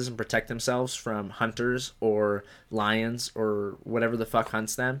build houses and protect themselves from hunters or lions or whatever the fuck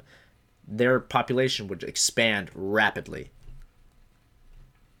hunts them, their population would expand rapidly,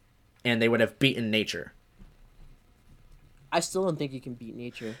 and they would have beaten nature. I still don't think you can beat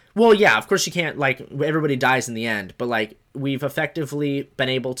nature. Well, yeah, of course you can't. Like, everybody dies in the end, but like, we've effectively been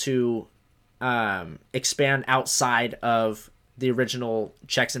able to expand outside of the original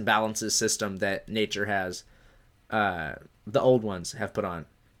checks and balances system that nature has, the old ones have put on.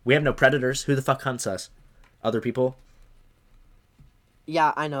 We have no predators. Who the fuck hunts us? Other people?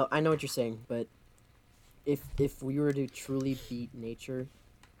 Yeah, I know what you're saying, but if we were to truly beat nature,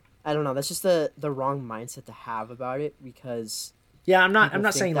 I don't know. That's just the wrong mindset to have about it, because Yeah, I'm not people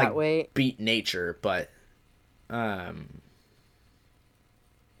think saying that like way. beat nature, but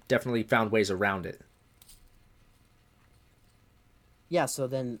definitely found ways around it. Yeah, so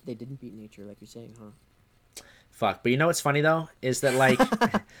then they didn't beat nature, like you're saying, huh? Fuck. But you know what's funny though is that like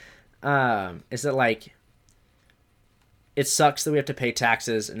it sucks that we have to pay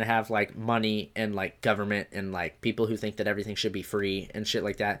taxes and have like money and like government and like people who think that everything should be free and shit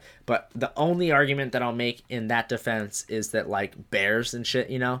like that. But the only argument that I'll make in that defense is that like bears and shit,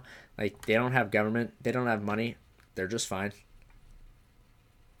 you know, like they don't have government, they don't have money, they're just fine.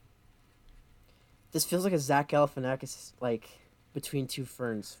 This feels like a Zach Galifianakis, like, between two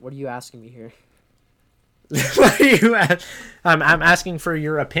ferns. What are you asking me here? What are you I'm asking for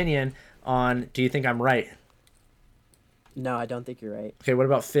your opinion on, do you think I'm right? No, I don't think you're right. Okay, what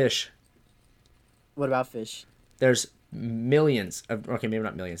about fish? What about fish? There's millions of, okay, maybe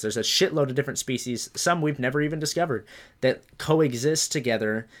not millions, there's a shitload of different species, some we've never even discovered, that coexist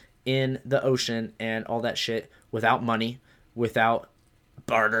together in the ocean and all that shit without money, without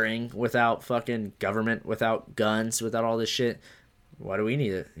bartering, without fucking government, without guns, without all this shit. Why do we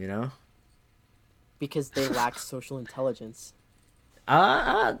need it, you know? Because they lack social intelligence.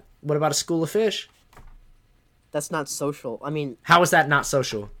 What about a school of fish? That's not social. I mean, How is that not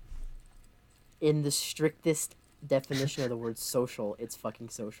social? in the strictest definition of the word social, it's fucking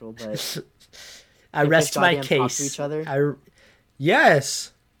social, but I If they rest my goddamn talk to case. each other?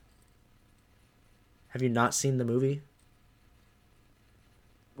 Yes. Have you not seen the movie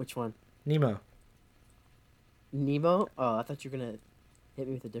which one? Nemo? Nemo? Oh, I thought you were gonna hit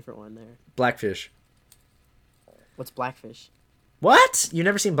me with a different one there. Blackfish. What's Blackfish? What? You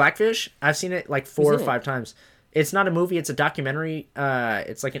never seen Blackfish? I've seen it like 4 or in it? 5 times. It's not a movie, it's a documentary.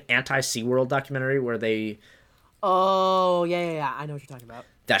 It's like an anti-SeaWorld documentary where they... Oh, yeah. I know what you're talking about.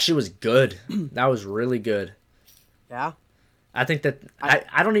 That shit was good. That was really good. Yeah? I think that...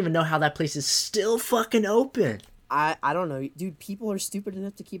 I don't even know how that place is still fucking open. I don't know. Dude, people are stupid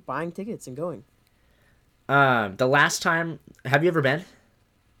enough to keep buying tickets and going. The last time... Have you ever been?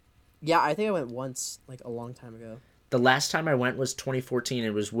 Yeah, I think I went once, like, a long time ago. The last time I went was 2014.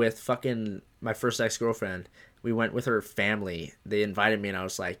 It was with fucking my first ex-girlfriend. We went with her family. They invited me and I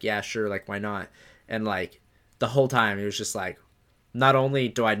was like, yeah, sure, like, why not? And, like, the whole time it was just like, not only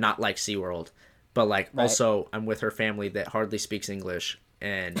do I not like SeaWorld, but, like, Right. also I'm with her family that hardly speaks English.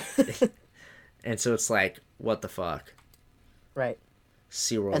 And and so it's like, what the fuck? Right.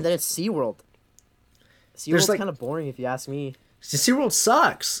 SeaWorld. And then it's SeaWorld. There's, SeaWorld's like- kind of boring if you ask me. SeaWorld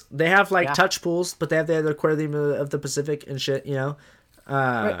sucks. They have, like, Yeah. touch pools, but they have the aquarium of the Pacific and shit, you know?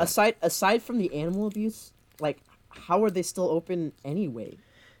 Right, aside from the animal abuse, like, how are they still open anyway?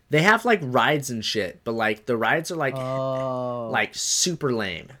 They have, like, rides and shit, but, like, the rides are, Oh. like super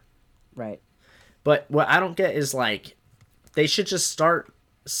lame. Right. But what I don't get is, like, they should just start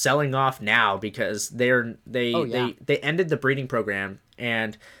selling off now because they Oh, yeah. ended the breeding program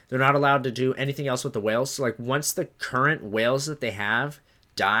and they're not allowed to do anything else with the whales. So, like, once the current whales that they have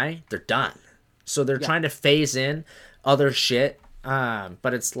die, they're done. So they're Yeah. trying to phase in other shit.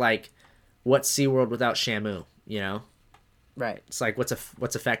 But it's like, what's SeaWorld without Shamu? You know, Right. it's like what's a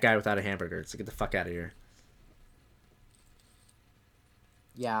fat guy without a hamburger? It's like, get the fuck out of here.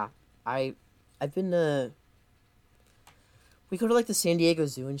 Yeah. I've been to... We go to, like, the San Diego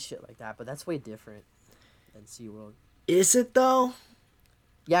Zoo and shit like that, but that's way different than SeaWorld. Is it though?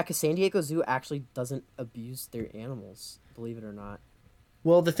 Yeah, because San Diego Zoo actually doesn't abuse their animals, believe it or not.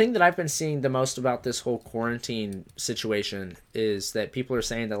 Well, the thing that I've been seeing the most about this whole quarantine situation is that people are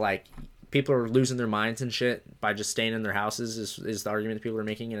saying that, like, people are losing their minds and shit by just staying in their houses is the argument that people are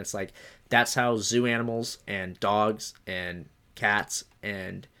making. And it's like, that's how zoo animals and dogs and cats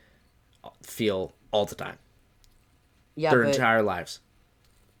feel all the time. Yeah, Their but entire lives.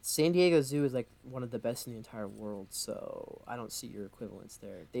 San Diego Zoo is like one of the best in the entire world, so I don't see your equivalence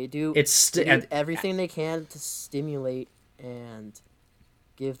there. They do, they do And everything they can to stimulate and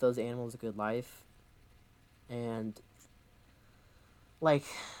give those animals a good life, and like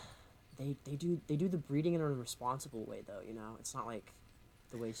they do the breeding in a responsible way though. You know, it's not like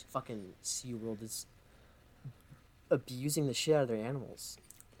the way fucking SeaWorld is abusing the shit out of their animals.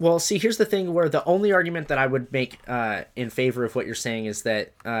 well, see, here's the thing where the only argument that I would make in favor of what you're saying is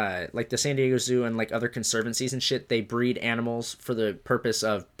that like the San Diego Zoo and like other conservancies and shit, they breed animals for the purpose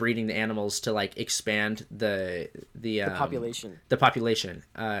of breeding the animals to like expand the Population. the population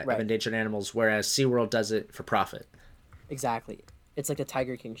of Right. endangered animals, whereas SeaWorld does it for profit. Exactly. It's like the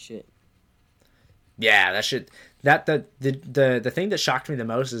Tiger King shit. Yeah, that shit. The thing that shocked me the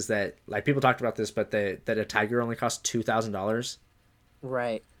most is that like people talked about this, but that a tiger only costs $2,000.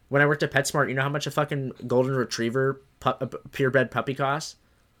 Right. When I worked at PetSmart, you know how much a fucking golden retriever purebred puppy costs?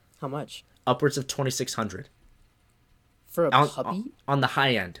 How much? Upwards of 2,600 For a on, puppy? on the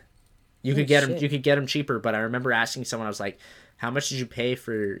high end. You Holy could get them. shit. You could get them cheaper, but I remember asking someone, I was like, "How much did you pay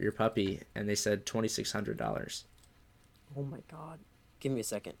for your puppy?" And they said $2,600. Oh my god. Give me a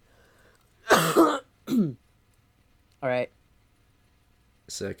second. Alright.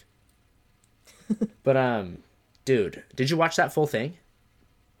 Sick. But dude, did you watch that full thing?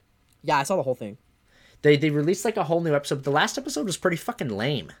 Yeah, I saw the whole thing. They released like a whole new episode. The last episode was pretty fucking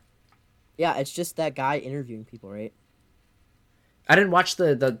lame. Yeah, it's just that guy interviewing people, right? I didn't watch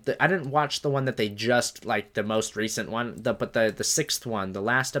I didn't watch the one that they just like the most recent one. But the sixth one, the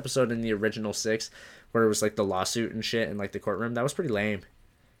last episode in the original six, where it was like the lawsuit and shit and like the courtroom, that was pretty lame.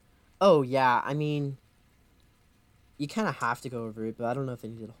 Oh, yeah, I mean, you kind of have to go over it, but I don't know if they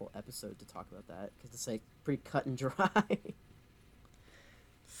needed a whole episode to talk about that, because it's, like, pretty cut and dry.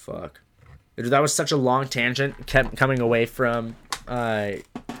 Fuck. Dude, that was such a long tangent. Kept coming away from.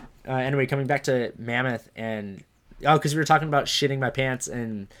 Anyway, coming back to Mammoth and because we were talking about shitting my pants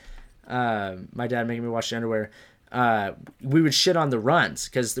and my dad making me wash the underwear. We would shit on the runs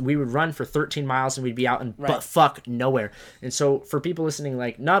because we would run for 13 miles and we'd be out in butt fuck nowhere. And so for people listening,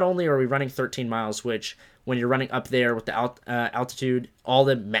 like not only are we running 13 miles, which when you're running up there with the altitude, all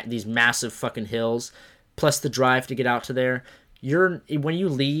these massive fucking hills, plus the drive to get out to there, when you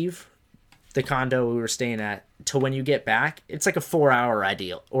leave the condo we were staying at to when you get back, it's like a 4-hour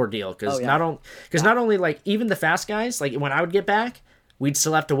ordeal because not only like even the fast guys, like when I would get back, we'd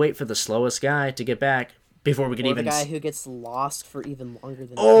still have to wait for the slowest guy to get back before we could even the guy who gets lost for even longer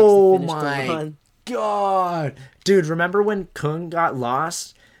than oh it takes to finish the my run. god, dude, remember when Kung got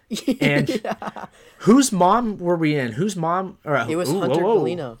lost and Yeah. whose mom were we in? Whose mom? It was Hunter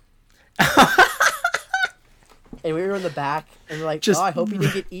Galino. And we were in the back, and we're like, I hope he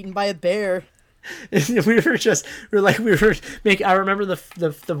didn't get eaten by a bear. I remember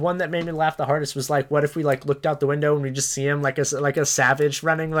the one that made me laugh the hardest was like, what if we like looked out the window and we just see him like a savage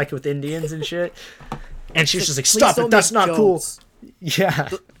running like with Indians and shit, and she's just like, stop it, that's not cool. Yeah.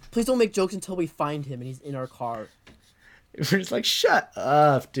 Please don't make jokes until we find him and he's in our car. We're just like, shut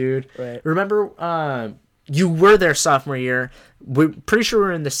up, dude. Right. Remember, you were there sophomore year. We're pretty sure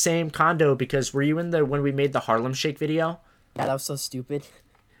we're in the same condo because were you in when we made the Harlem Shake video? Yeah, that was so stupid.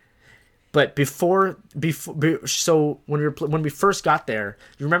 But so when we first got there,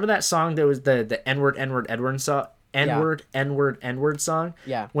 you remember that song that was the N-word Edward song? N-word song?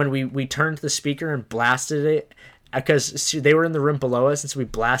 Yeah. When we turned the speaker and blasted it because they were in the room below us, and so we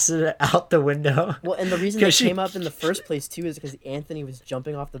blasted it out the window. Well, and the reason it came up in the first place too is because Anthony was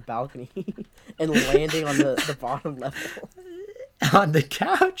jumping off the balcony and landing on the bottom level. On the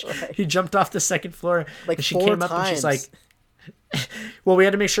couch. Right. He jumped off the second floor. Like and she 4 came up times. and she's like, well, we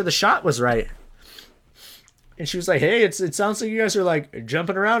had to make sure the shot was right. And she was like, hey, it sounds like you guys are like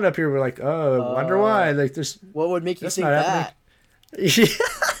jumping around up here. We're like, oh, wonder why. Like, there's What would make you that's think not that? happening.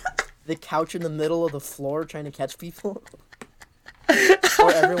 The couch in the middle of the floor trying to catch people?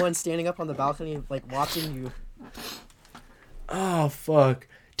 Or everyone standing up on the balcony like watching you? Oh, fuck.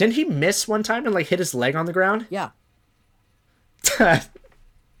 Didn't he miss one time and like hit his leg on the ground? Yeah.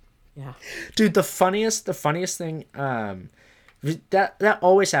 Yeah. Dude, the funniest thing, that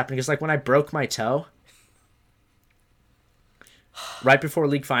always happened because like when I broke my toe right before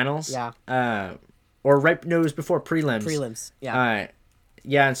league finals, Yeah. or right, no, it was before prelims. Prelims. Yeah.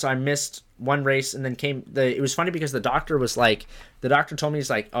 Yeah, and so I missed one race and then it was funny because the doctor told me, he's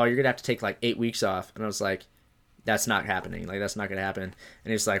like, oh, you're gonna have to take like 8 weeks off, and I was like, that's not happening, like that's not gonna happen.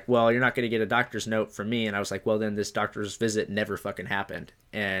 And he's like, well, you're not gonna get a doctor's note from me. And I was like, well, then this doctor's visit never fucking happened,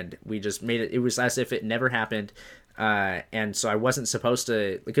 and we just made it was as if it never happened. And so I wasn't supposed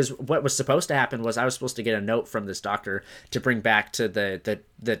to, because what was supposed to happen was I was supposed to get a note from this doctor to bring back to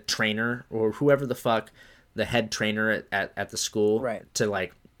the trainer or whoever the fuck, the head trainer at the school, Right. to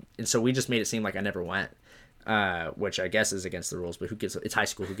like, and so we just made it seem like I never went, which I guess is against the rules, but who gives, it's high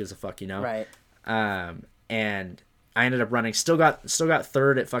school, who gives a fuck, you know? Right. And I ended up running, still got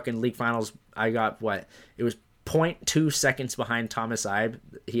third at fucking league finals. I got what? It was 0.2 seconds behind Thomas Ibe.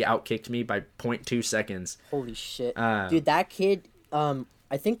 He outkicked me by 0.2 seconds. Holy shit. Dude, that kid, I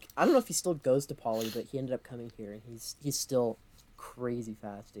don't know if he still goes to Poly, but he ended up coming here, and he's still crazy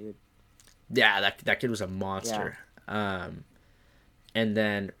fast, dude. Yeah, that kid was a monster. Yeah. And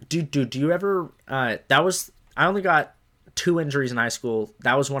then, dude, do you ever, I only got 2 injuries in high school.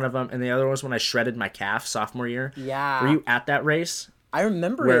 That was one of them, and the other was when I shredded my calf sophomore year. Yeah. Were you at that race? I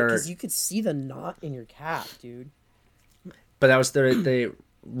remember it because you could see the knot in your calf, dude. But that was the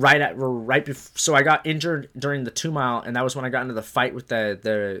right before. So I got injured during the 2 mile, and that was when I got into the fight with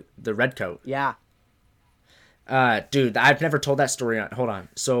the red coat. Yeah. Dude, I've never told that story. Hold on.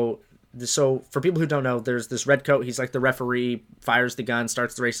 So for people who don't know, there's this red coat. He's like the referee, fires the gun,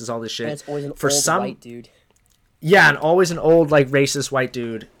 starts the races, all this shit. And it's always an old white dude. Yeah, and always an old, like, racist white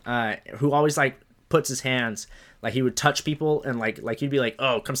dude who always, like, puts his hands, like, he would touch people, and, like he'd be like,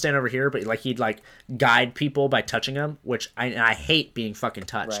 oh, come stand over here, but, like, he'd, like, guide people by touching them, which I hate being fucking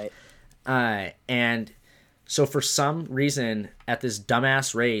touched. Right. And so for some reason, at this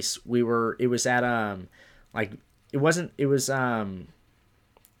dumbass race, it was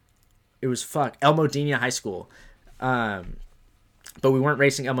El Modena High School. But we weren't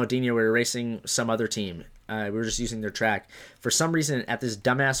racing El Modena, we were racing some other team. We were just using their track. For some reason, at this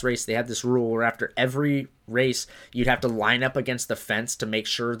dumbass race, they had this rule where after every race, you'd have to line up against the fence to make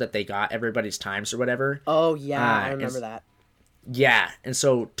sure that they got everybody's times or whatever. Oh, yeah, I remember that. Yeah, and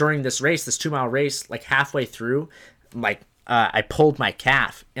so during this race, this 2 mile race, like halfway through, like I pulled my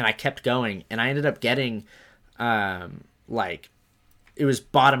calf and I kept going, and I ended up getting like, it was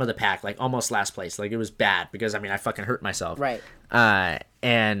bottom of the pack, like almost last place. Like, it was bad because, I mean, I fucking hurt myself. Right.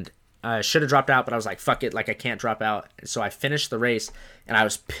 And should have dropped out, but I was like, fuck it, like, I can't drop out. So I finished the race, and I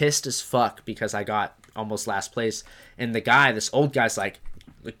was pissed as fuck because I got almost last place. And the guy, this old guy's like,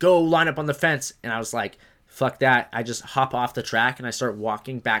 go line up on the fence. And I was like, fuck that. I just hop off the track, and I start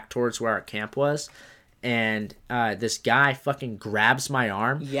walking back towards where our camp was. And this guy fucking grabs my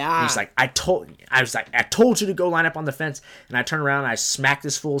arm. Yeah. And he's like, I told you to go line up on the fence. And I turn around and I smack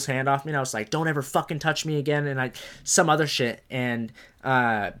this fool's hand off me. And I was like, don't ever fucking touch me again. And some other shit. And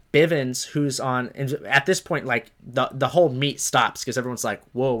Bivens, who's on, and at this point, like, the whole meet stops because everyone's like,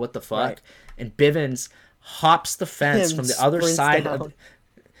 whoa, what the fuck? Right. And Bivens hops the fence from the other side of.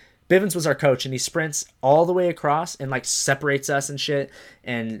 Bivens was our coach, and he sprints all the way across and, like, separates us and shit.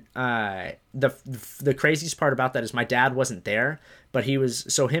 And the craziest part about that is my dad wasn't there, but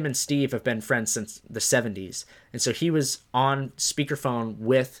him and Steve have been friends since the 70s. And so he was on speakerphone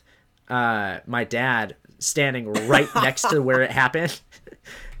with my dad standing right next to where it happened,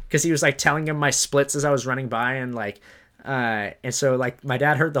 because he was, like, telling him my splits as I was running by, and, like, and so, like, my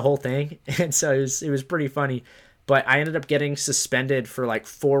dad heard the whole thing, and so it was pretty funny. But I ended up getting suspended for like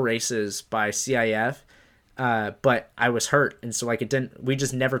 4 races by CIF. But I was hurt, and so, like, we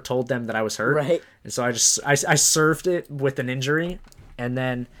just never told them that I was hurt. Right. And so I served it with an injury, and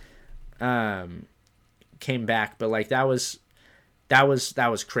then came back. But, like, that was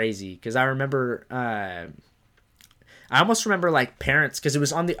crazy, because I remember I almost remember, like, parents, because it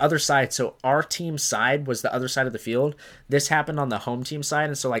was on the other side. So our team's side was the other side of the field. This happened on the home team side.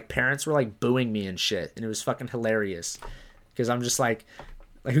 And so, like, parents were, like, booing me and shit. And it was fucking hilarious. Because I'm just like,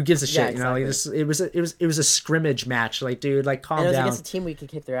 who gives a shit? Exactly. You know, like, it was a scrimmage match. Like, dude, like, calm down. And it was against a team we could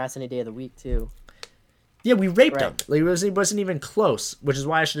kick their ass any day of the week, too. Yeah, we raped them. Like, it wasn't even close, which is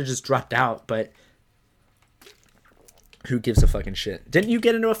why I should have just dropped out. But who gives a fucking shit? Didn't you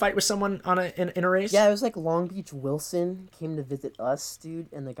get into a fight with someone in a race? Yeah, it was like Long Beach Wilson came to visit us,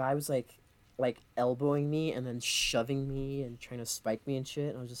 dude, and the guy was like elbowing me and then shoving me and trying to spike me and shit.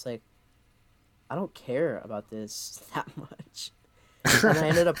 And I was just like, I don't care about this that much. And I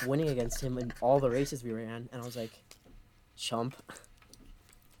ended up winning against him in all the races we ran, and I was like, chump.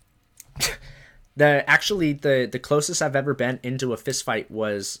 The closest I've ever been into a fist fight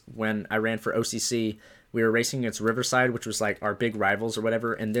was when I ran for OCC. We were racing against Riverside, which was, like, our big rivals or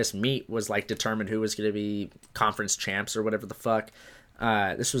whatever, and this meet was, like, determined who was going to be conference champs or whatever the fuck.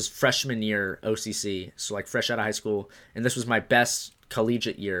 This was freshman year OCC, so, like, fresh out of high school, and this was my best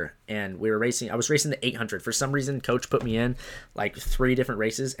collegiate year, and I was racing the 800. For some reason, coach put me in, like, 3 different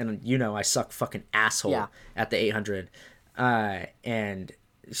races, and, you know, I suck fucking asshole at the 800. And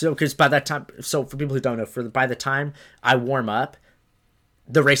So because by that time, so for people who don't know, by the time I warm up,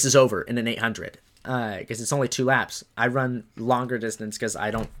 the race is over in an 800. Because it's only 2 laps. I run longer distance because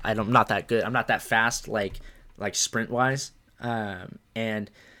I'm not that good. I'm not that fast like sprint wise.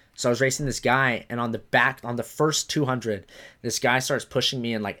 And so I was racing this guy, and on the first 200, this guy starts pushing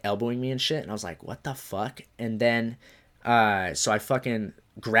me and like elbowing me and shit, and I was like, what the fuck? And then so I fucking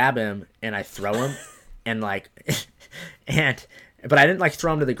grab him and I throw him and like but I didn't like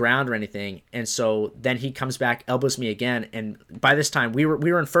throw him to the ground or anything. And so then he comes back, elbows me again, and by this time we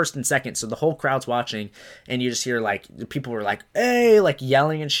were in first and second, so the whole crowd's watching, and you just hear like people were like, hey, like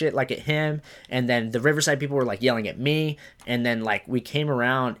yelling and shit like at him, and then the Riverside people were like yelling at me, and then like we came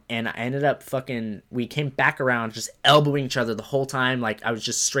around and I ended up we came back around just elbowing each other the whole time. Like I was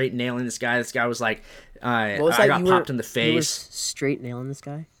just straight nailing this guy. This guy was like I got popped in the face. You were straight nailing this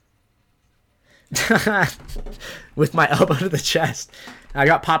guy? With my elbow to the chest. I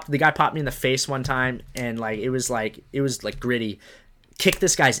got popped. The guy popped me in the face one time, and like it was gritty. Kicked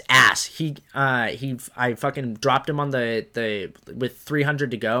this guy's ass. I fucking dropped him on the with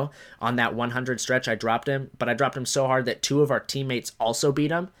 300 to go on that 100 stretch. I dropped him, but I dropped him so hard that 2 of our teammates also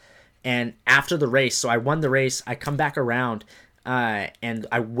beat him. And after the race, so I won the race. I come back around, and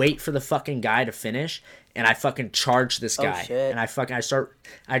I wait for the fucking guy to finish. And I fucking charge this guy, and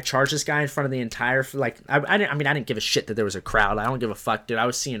I charge this guy in front of the entire, like, I didn't give a shit that there was a crowd. I don't give a fuck, dude. I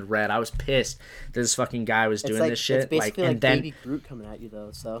was seeing red. I was pissed that this fucking guy was doing this shit. It's basically and then Baby Groot coming at you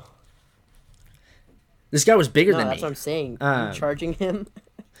though. So this guy was bigger than me. That's what I'm saying. You charging him.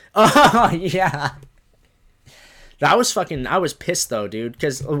 Oh yeah. I was pissed though, dude.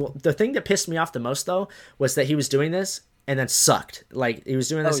 Because the thing that pissed me off the most though was that he was doing this and then sucked. Like he was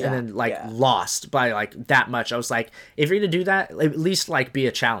doing this and then lost by like that much. I was like, if you're gonna do that, at least like be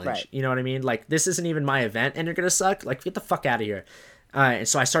a challenge. Right. You know what I mean? Like this isn't even my event and you're gonna suck. Like get the fuck out of here. And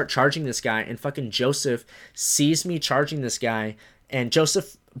so I start charging this guy, and fucking Joseph sees me charging this guy, and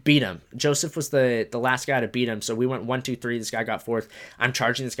Joseph beat him. Joseph was the last guy to beat him, so we went 1, 2, 3. This guy got 4th. I'm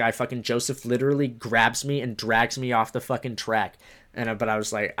charging this guy. Fucking Joseph literally grabs me and drags me off the fucking track. But I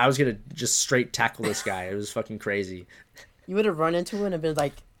was like, I was gonna just straight tackle this guy. It was fucking crazy. You would have run into it and been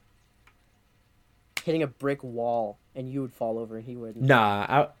like hitting a brick wall, and you would fall over and he wouldn't.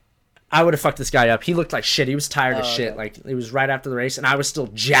 Nah, I would have fucked this guy up. He looked like shit. He was tired as shit. Okay. Like it was right after the race, and I was still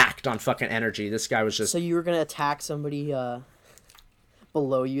jacked on fucking energy. This guy was just. So you were gonna attack somebody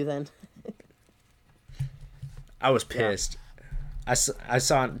below you then? I was pissed. Yeah. I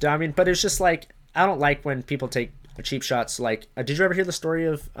saw. I mean, but it's just like I don't like when people take cheap shots. Like, did you ever hear the story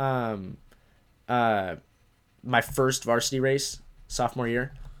of my first varsity race sophomore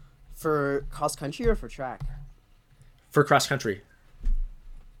year? For cross country or for track? For cross country.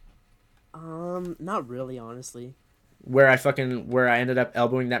 Not really, honestly. Where I ended up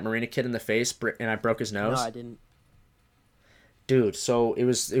elbowing that Marina kid in the face and I broke his nose. No, I didn't. Dude, so it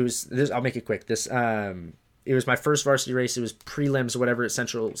was this. I'll make it quick. It was my first varsity race. It was prelims or whatever at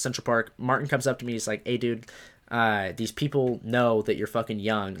Central Park. Martin comes up to me. He's like, "Hey, dude, these people know that you're fucking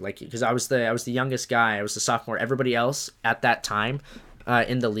young." Like, because I was the youngest guy. I was the sophomore. Everybody else at that time,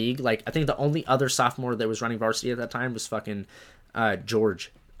 in the league, like I think the only other sophomore that was running varsity at that time was fucking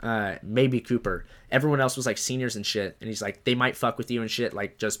George. Maybe Cooper. Everyone else was like seniors and shit, and he's like, they might fuck with you and shit,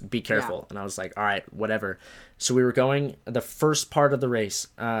 like just be careful. Yeah. And I was like, all right, whatever. So we were going the first part of the race,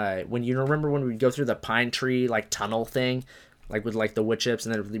 when you remember when we'd go through the pine tree like tunnel thing, like with like the wood chips,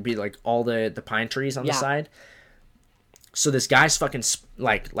 and then it would be like all the pine trees on the side. So this guy's fucking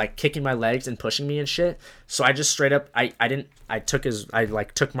like kicking my legs and pushing me and shit. So I just straight up I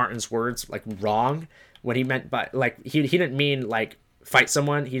took Martin's words like wrong when he meant by like he didn't mean like fight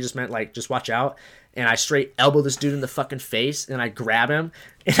someone. He just meant like just watch out. And I straight elbow this dude in the fucking face, and I grab him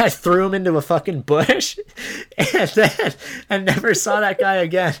and I threw him into a fucking bush, and then I never saw that guy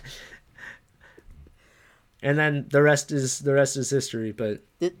again. And then the rest is history. But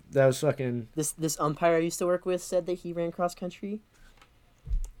that was fucking. This umpire I used to work with said that he ran cross country,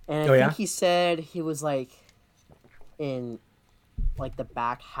 and I think he said he was like in like the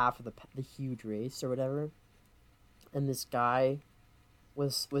back half of the huge race or whatever, and this guy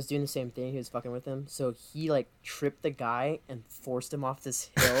was doing the same thing. He was fucking with him, so he like tripped the guy and forced him off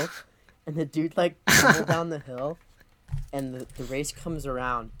this hill, and the dude like tumbled down the hill, and the race comes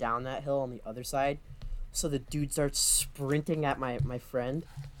around down that hill on the other side. So the dude starts sprinting at my friend.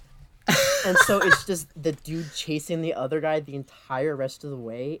 And so it's just the dude chasing the other guy the entire rest of the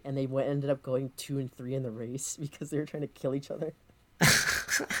way, and they ended up going 2 and 3 in the race because they were trying to kill each other.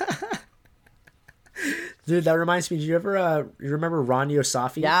 Dude, that reminds me, do you remember Ron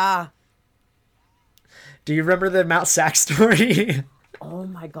Yosafi? Yeah. Do you remember the Mount Sac story? Oh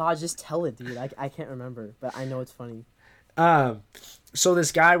my god, just tell it, dude. I can't remember, but I know it's funny. So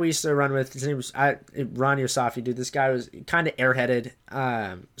this guy we used to run with, his name was Ron Yosafi, dude. This guy was kind of airheaded.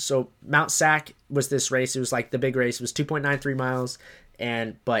 So Mount Sac was this race. It was like the big race. It was 2.93 miles,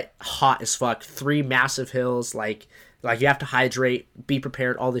 but hot as fuck. 3 massive hills. Like you have to hydrate, be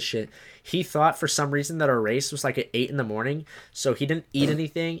prepared, all this shit. He thought for some reason that our race was like at 8 a.m, so he didn't eat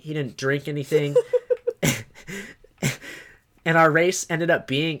anything. He didn't drink anything. And our race ended up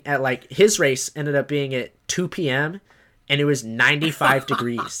being at his race ended up being at 2 p.m. and it was 95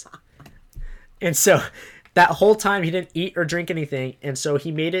 degrees. And so that whole time he didn't eat or drink anything. And so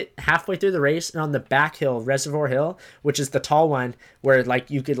he made it halfway through the race, and on the back hill, Reservoir Hill, which is the tall one where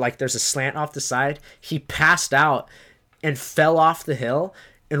you could there's a slant off the side, he passed out and fell off the hill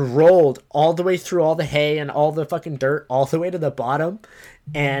and rolled all the way through all the hay and all the fucking dirt all the way to the bottom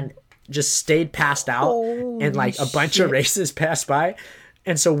and just stayed passed out. Holy and a bunch of races passed by.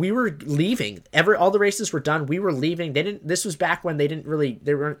 And so we were leaving. All the races were done. We were leaving. This was back when they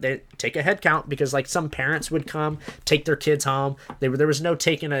didn't take a head count, because some parents would come take their kids home. There was no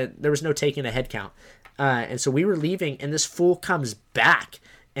taking a head count. And so we were leaving, and this fool comes back,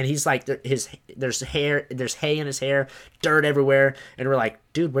 and he's like, there's hay in his hair, dirt everywhere, and we're like,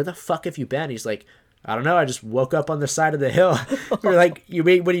 dude, where the fuck have you been? He's like, I don't know. I just woke up on the side of the hill. We're like,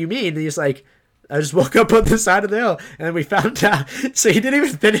 what do you mean? And he's like, I just woke up on the side of the hill. And then we found out. So he didn't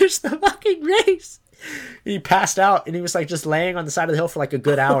even finish the fucking race. He passed out, and he was just laying on the side of the hill for a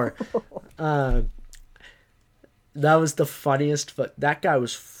good hour. That was the funniest. That guy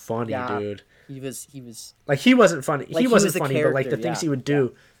was funny, Yeah, dude. He was he wasn't funny. He wasn't was a funny, but the things character, he would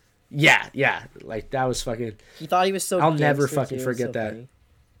do. Yeah. That was fucking. He thought he was so. I'll never gangster, fucking too. forget So that.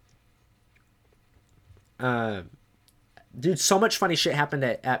 funny. Dude, so much funny shit happened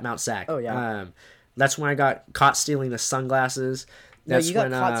at Mount Sac. Oh, yeah. That's when I got caught stealing the sunglasses. No, That's you got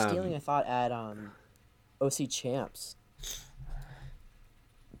when, caught stealing. I thought at OC Champs.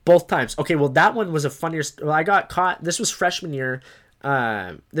 both times. Okay, well that one was a funnier. Well, I got caught. This was freshman year.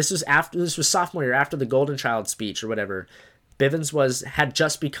 This was sophomore year, after the Golden Child speech or whatever. Bivens had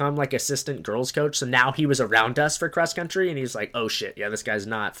just become assistant girls coach, so now he was around us for cross country, and he's like, oh shit, yeah, this guy's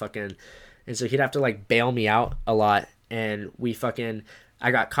not fucking. And so he'd have to bail me out a lot, and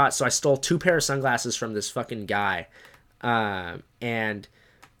I got caught. So I stole 2 pair of sunglasses from this fucking guy, and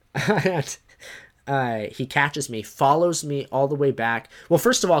he catches me, follows me all the way back. Well,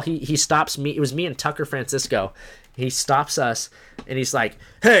 first of all, he stops me. It was me and Tucker Francisco. He stops us, and he's like,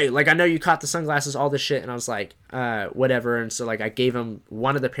 hey, I know you caught the sunglasses, all this shit. And I was like, whatever. And so I gave him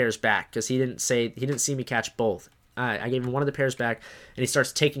one of the pairs back, because he didn't see me catch both. I gave him one of the pairs back, and he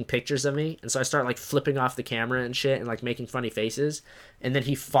starts taking pictures of me. And so I start flipping off the camera and shit, and making funny faces. And then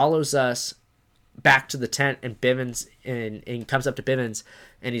he follows us back to the tent, and Bivens and comes up to Bivens,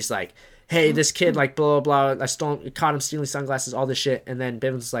 and he's like, hey, this kid, blah, blah, blah, caught him stealing sunglasses, all this shit. And then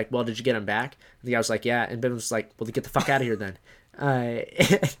Bivens was like, well, did you get him back? And the guy was like, yeah. And Bivens was like, well, get the fuck out of here then. And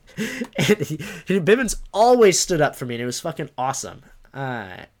Bivens always stood up for me, and it was fucking awesome.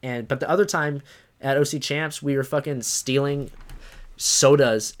 But the other time at OC Champs, we were fucking stealing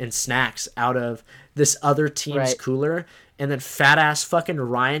sodas and snacks out of this other team's cooler. And then fat ass fucking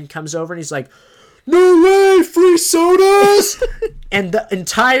Ryan comes over, and he's like, no way, free sodas! And their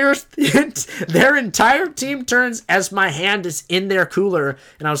entire team turns as my hand is in their cooler,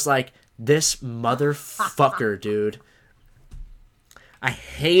 and I was like, this motherfucker, dude. I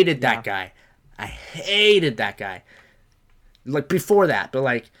hated that guy. I hated that guy. Before that, but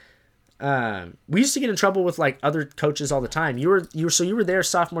we used to get in trouble with other coaches all the time. You were there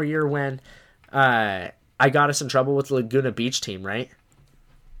sophomore year when I got us in trouble with the Laguna Beach team, right?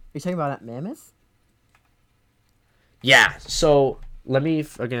 You're talking about at Mammoth? Yeah, so let me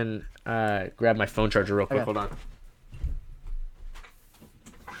again grab my phone charger real quick. Okay. Hold on.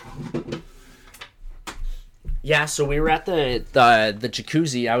 Yeah, so we were at the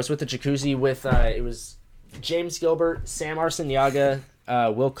jacuzzi. I was with the jacuzzi with it was James Gilbert, Sam Arciniaga,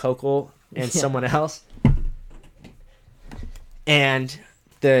 Will Kokel, and someone else. And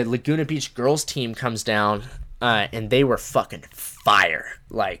the Laguna Beach girls team comes down, and they were fucking fire,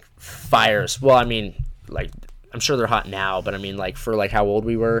 fires. Well, I mean, I'm sure they're hot now, but I mean, for how old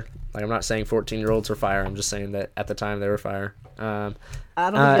we were. I'm not saying 14-year-olds were fire. I'm just saying that at the time they were fire. I don't think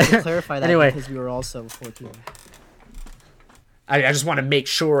you have to clarify that anyway, because we were also 14. I just want to make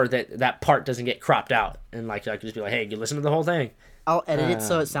sure that part doesn't get cropped out, and I could just be like, hey, you listen to the whole thing. I'll edit it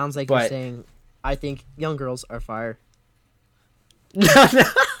so it sounds like you're saying, I think young girls are fire. No.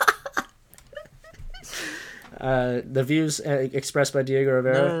 The views expressed by Diego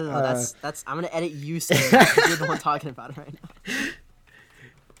Rivera. No. That's I'm gonna edit you saying that, 'cause you're the one talking about it right now.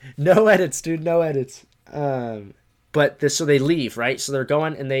 No edits, dude. No edits. But this, so they leave, right? So they're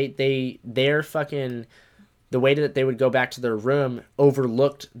going, and they're fucking, the way that they would go back to their room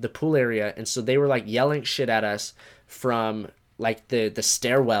overlooked the pool area, and so they were like yelling shit at us from like the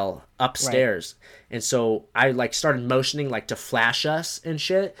stairwell upstairs. Right. And so I like started motioning like to flash us and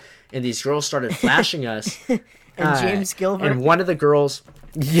shit, and these girls started flashing us. And James Gilbert, and one of the girls,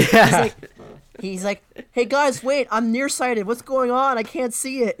 yeah, he's like, hey guys, wait, I'm nearsighted. What's going on? I can't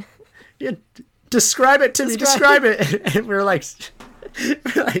see it. Yeah, describe it to me. Describe it. And we're like,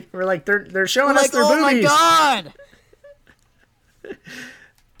 they're showing us their boobies. Oh my god!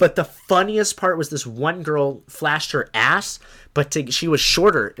 But the funniest part was this one girl flashed her ass, but she was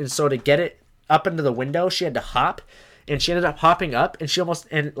shorter, and so to get it up into the window, she had to hop, and she ended up hopping up, and she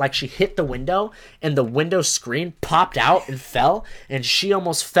hit the window, and the window screen popped out and fell, and she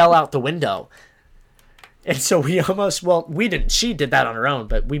almost fell out the window. And so we didn't. She did that on her own,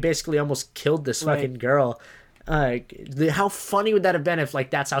 but we basically almost killed this fucking girl. How funny would that have been if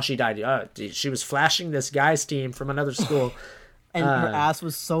like that's how she died? She was flashing this guy's team from another school. And her ass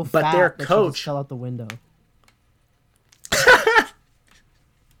was so fat but their that coach she just fell out the window.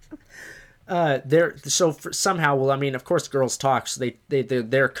 Somehow, well, I mean, of course, girls talk. So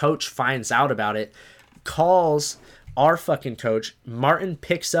their coach finds out about it, calls our fucking coach. Martin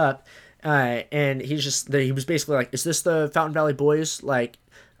picks up, and he was basically like, "Is this the Fountain Valley Boys?" Like,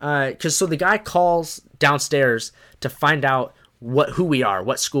 because so the guy calls downstairs to find out who we are,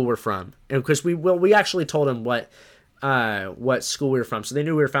 what school we're from, and because we actually told him what school we were from, so they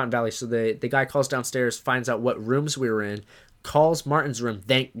knew we were Fountain Valley. So the guy calls downstairs, finds out what rooms we were in, calls Martin's room.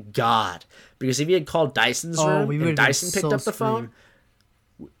 Thank God, because if he had called Dyson's room and Dyson picked up the phone,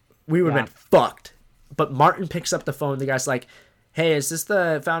 we would have been fucked. But Martin picks up the phone. The guy's like, "Hey, is this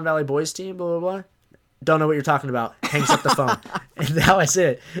the Fountain Valley Boys team?" Blah blah blah. Don't know what you're talking about. Hangs up the phone, and that was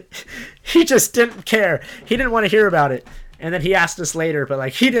it. He just didn't care. He didn't want to hear about it. And then he asked us later, but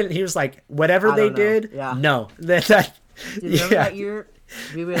like he didn't. He was like, whatever they did, no. Dude, remember that year?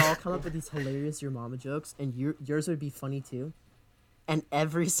 We would all come up with these hilarious your mama jokes, and yours would be funny too. And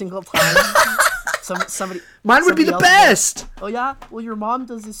every single time, mine would be the best. Like, oh yeah, well your mom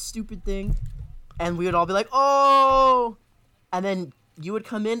does this stupid thing, and we would all be like, oh, and then you would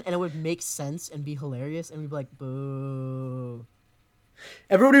come in, and it would make sense and be hilarious, and we'd be like, boo.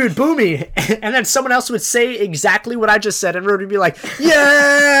 Everybody would boo me, and then someone else would say exactly what I just said, and everybody would be like,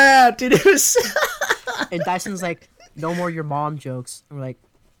 yeah, dude, it was... And Dyson's like, no more your mom jokes. And we're like,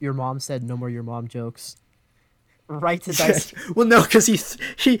 your mom said no more your mom jokes. Right to Dyson. Well, no, because he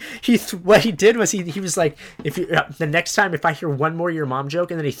what he did was he was like, if you the next time if I hear one more your mom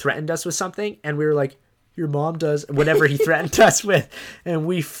joke, and then he threatened us with something, and we were like, your mom does whatever he threatened us with, and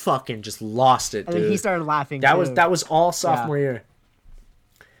we fucking just lost it, dude. And then he started laughing. That was all sophomore year.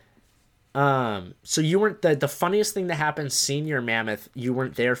 So you weren't the funniest thing that happened senior Mammoth. You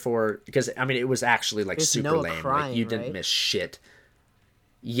weren't there for, because I mean it was actually like super Noah lame. Crying, like you didn't miss shit.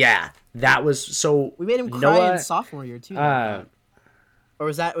 Yeah, that was so. We made him cry in sophomore year too. Or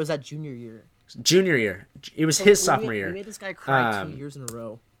was that junior year? Junior year. It was his sophomore year. We made this guy cry 2 years in a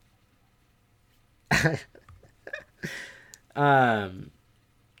row.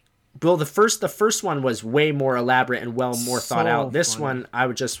 Well, the first one was way more elaborate and more thought out. This one, I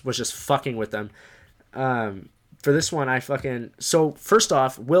was just fucking with them. For this one, so first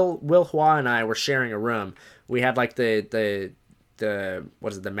off, Will Hua and I were sharing a room. We had like the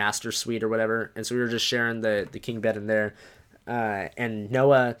what is it, the master suite or whatever, and so we were just sharing the king bed in there. And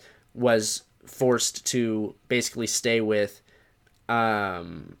Noah was forced to basically stay with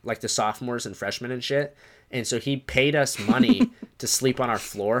like the sophomores and freshmen and shit. And so he paid us money to sleep on our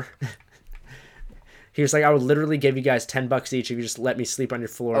floor. He was like, I would literally give you guys $10 each if you just let me sleep on your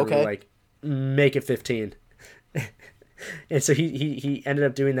floor. Okay. We were like, make it 15. And so he ended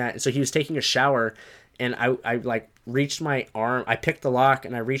up doing that. And so he was taking a shower, and I like reached my arm. I picked the lock,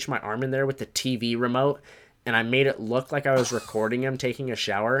 and I reached my arm in there with the TV remote, and I made it look like I was recording him taking a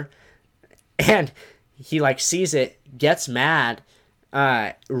shower. And he like sees it, gets mad,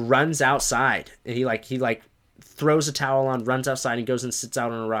 runs outside, and he throws a towel on, runs outside, and goes and sits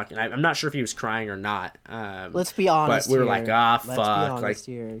out on a rock. And I'm not sure if he was crying or not. Let's be honest. But we were like, fuck. Let's be honest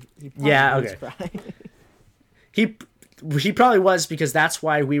here. Yeah, okay. He probably was, because that's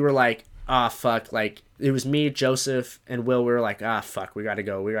why we were like, fuck. Like it was me, Joseph, and Will. We were like, fuck. We gotta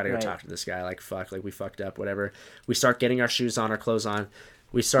go. We gotta go talk to this guy. Like fuck. Like we fucked up. Whatever. We start getting our shoes on, our clothes on.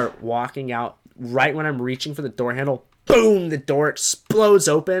 We start walking out. Right when I'm reaching for the door handle, boom, the door explodes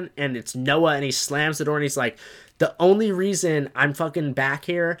open, and it's Noah, and he slams the door, and he's like, the only reason I'm fucking back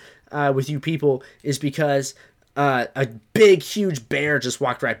here with you people is because a big, huge bear just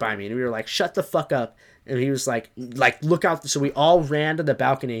walked right by me, and we were like, "Shut the fuck up!" And he was like, look out. So we all ran to the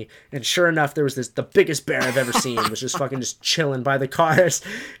balcony, and sure enough, there was the biggest bear I've ever seen, was just fucking just chilling by the cars,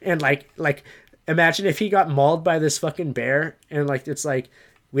 and like imagine if he got mauled by this fucking bear, and like it's like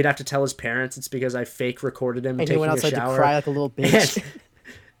we'd have to tell his parents it's because I fake recorded him And he taking went a outside shower. to cry like a little bitch.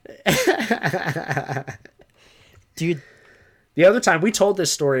 Dude. The other time we told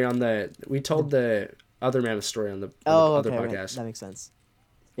this story we told the other Mammoth story on the other Okay, right. podcast. That makes sense.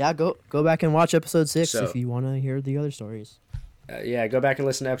 Yeah, go back and watch episode 6 So- if you want to hear the other stories. Yeah, go back and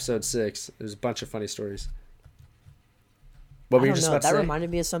listen to episode 6. There's a bunch of funny stories. What were I you don't just know. about to That say? reminded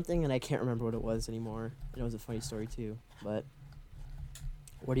me of something, and I can't remember what it was anymore. And it was a funny story too. But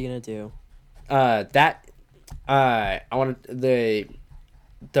what are you gonna do? I wanted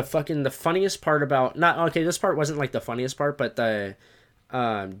the funniest part about this part wasn't like the funniest part, but the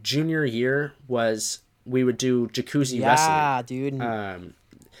junior year was we would do jacuzzi wrestling. Yeah, dude.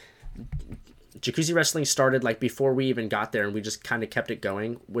 Jacuzzi wrestling started like before we even got there, and we just kind of kept it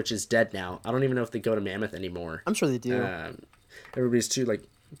going, which is dead now. I don't even know if they go to Mammoth anymore. I'm sure they do. Everybody's too like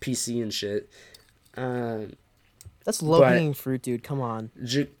PC and shit. That's low hanging fruit, dude. Come on.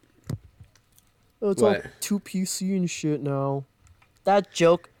 It's all What? too PC and shit now. That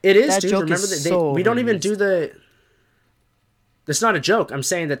joke. It is, that dude. joke Remember is that so we don't even overused. do the. It's not a joke. I'm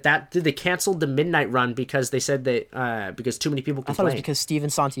saying they canceled the midnight run because they said that because too many people I thought it was complained. because Steven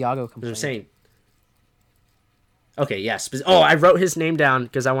Santiago I'm complained. saying. Okay, yes. I wrote his name down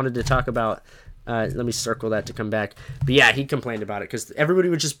because I wanted to talk about. Let me circle that to come back. But yeah, he complained about it because everybody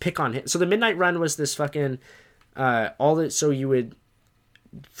would just pick on him. So the midnight run was this fucking so you would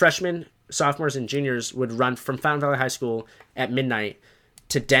freshmen, sophomores, and juniors would run from Fountain Valley High School at midnight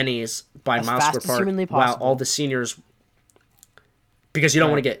to Denny's by As Miles fast Square as Park, humanly while possible. all the seniors, because you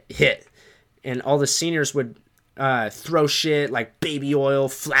don't want to Right. get hit, and all the seniors would throw shit like baby oil,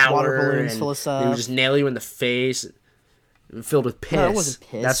 flour, Water balloons and full of they would stuff. just nail you in the face, filled with piss. No, it wasn't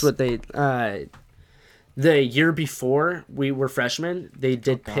piss. That's what they. The year before we were freshmen, they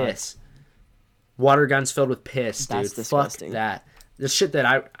did God. piss. Water guns filled with piss, dude. That's disgusting. Fuck that. The shit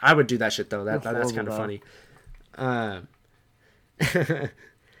that I would do that shit though. That's horrible, kind of though. funny.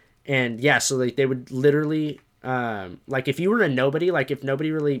 And yeah, so like they would literally like if you were a nobody, like if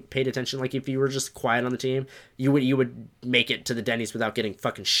nobody really paid attention, like if you were just quiet on the team, you would make it to the Denny's without getting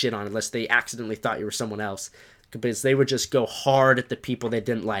fucking shit on unless they accidentally thought you were someone else, because they would just go hard at the people they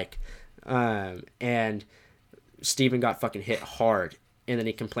didn't like. And Steven got fucking hit hard, and then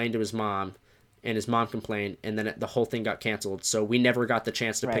he complained to his mom, and his mom complained, and then the whole thing got canceled. So we never got the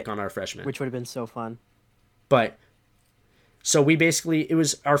chance to Right. pick on our freshmen. Which would have been so fun. But so we basically, it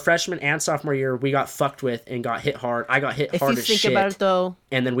was our freshman and sophomore year, we got fucked with and got hit hard. I got hit If hard you as think shit, about it, though,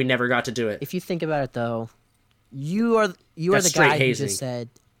 and then we never got to do it. if you think about it, though, you are That's the straight guy who hazing. just said,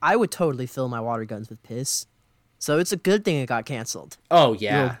 I would totally fill my water guns with piss. So it's a good thing it got canceled. Oh You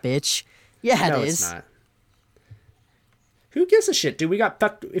yeah, little bitch. Yeah, no, it it's is. not. Who gives a shit, dude? We got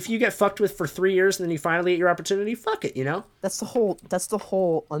fucked. If you get fucked with for 3 years and then you finally get your opportunity, fuck it, you know. That's the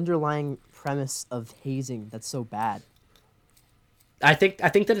whole underlying premise of hazing that's so bad. I think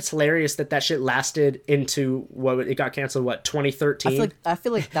that it's hilarious that shit lasted into it got canceled. What 2013? I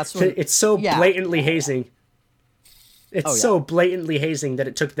feel like that's when It's so yeah. blatantly hazing. It's Oh, yeah. so blatantly hazing that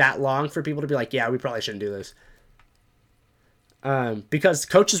it took that long for people to be like, yeah, we probably shouldn't do this. Because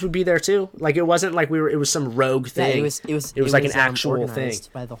coaches would be there too. Like it wasn't like it was some rogue Yeah, thing. it was like an actual thing.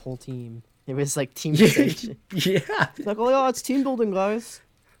 organized by the whole team. It was like team building. Yeah. Like, oh yeah, it's team building, guys.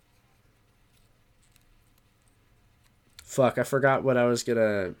 Fuck, I forgot what I was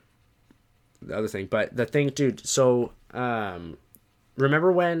gonna. The other thing, but the thing, dude. So,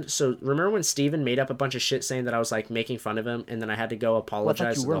 remember when Steven made up a bunch of shit saying that I was like making fun of him, and then I had to go Well, I thought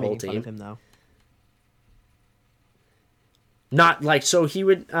apologize you to were the whole making fun of team. him, though. Not like so he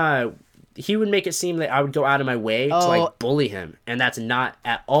would make it seem that I would go out of my way to Oh. like bully him, and that's not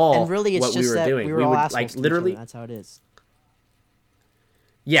at all And really, it's what just we were that doing. we were all would assholes like to each literally. other. That's how it is.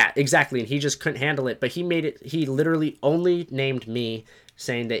 Yeah, exactly. And he just couldn't handle it. But he literally only named me,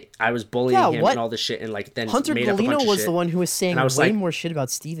 saying that I was bullying him what? and all this shit, and like then Hunter made up a bunch Galino of was shit. the one who was saying And I was way like- more shit about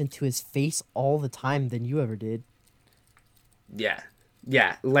Steven to his face all the time than you ever did. Yeah.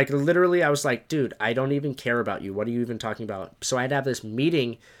 Like literally, I was like, dude, I don't even care about you. What are you even talking about? So I had to have this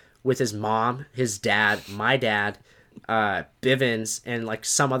meeting with his mom, his dad, my dad, Bivens, and like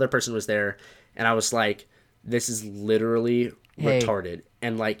some other person was there, and I was like, this is literally Hey. retarded.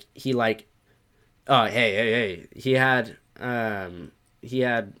 And like he like, oh hey, he had Asperger's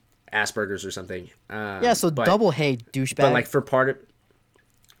or something. Yeah, so double hey, douchebag. But like for part of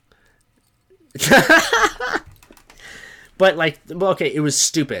But like, well, okay, it was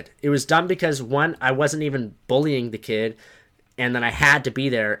stupid. It was dumb because one, I wasn't even bullying the kid, and then I had to be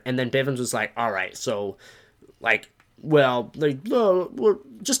there. And then Bivens was like, "All right, so, like, well, like, we'll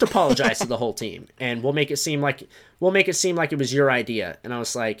just apologize to the whole team, and we'll make it seem like it was your idea." And I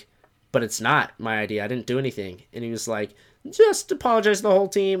was like, "But it's not my idea. I didn't do anything." And he was like, "Just apologize to the whole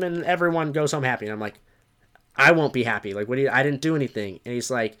team, and everyone goes home happy." And I'm like, "I won't be happy. Like, I didn't do anything." And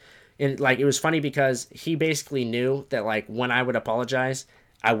he's like. And, like, it was funny because he basically knew that, like, when I would apologize,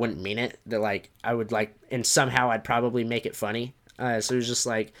 I wouldn't mean it. That, like, I would, like, and somehow I'd probably make it funny. So he was just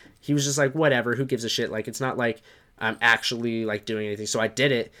like, whatever, who gives a shit? Like, it's not like I'm actually, like, doing anything. So I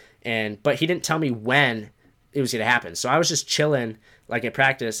did it. But he didn't tell me when it was going to happen. So I was just chilling, like, at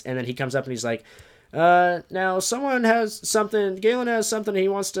practice. And then he comes up and he's like, now Galen has something he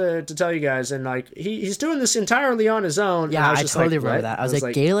wants to tell you guys, and like he's doing this entirely on his own. Yeah, I just totally like, remember what? that. I was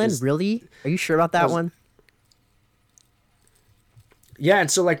like, Galen, really? Are you sure about that one? Yeah,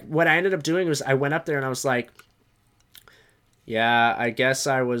 and so like what I ended up doing was I went up there and I was like, yeah, I guess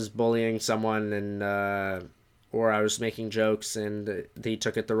I was bullying someone and or I was making jokes and he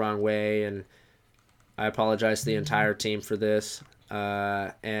took it the wrong way, and I apologize to the entire team for this.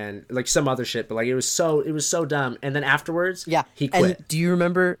 And like some other shit, but like it was so dumb. And then afterwards, Yeah, he quit. And do you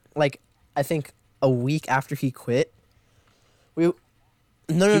remember, like, I think a week after he quit, we He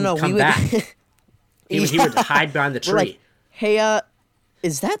would come back. He would hide behind the tree. We're like, hey,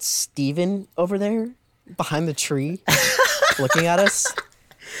 is that Steven over there behind the tree looking at us?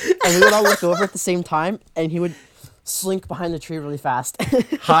 And we would all look over at the same time, and he would slink behind the tree really fast.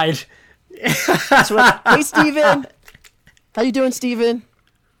 Hide. So we're like, hey, Steven! How you doing, Steven?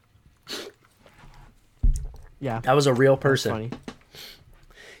 Yeah. That was a real person. Funny.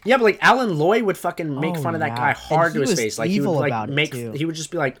 Yeah, but like Alan Loy would fucking make fun of that yeah. guy hard And to he his was face. Like he would evil like about it, make too. he would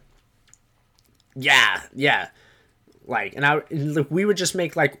just be like, yeah. Like, and like, we would just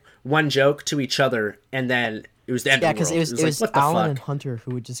make like one joke to each other, and then it was the end Yeah, of the because world. it was like, what the Alan fuck? and Hunter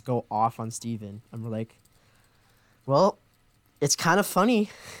who would just go off on Steven. And we're like, well, it's kind of funny.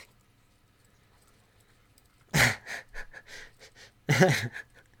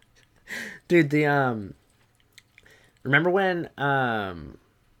 Dude, remember when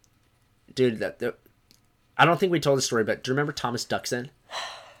dude, I don't think we told the story, but do you remember Thomas Duxon?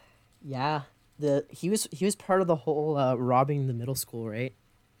 Yeah. He was part of the whole robbing the middle school, right?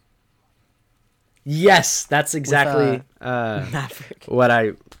 Yes, that's exactly Maverick. what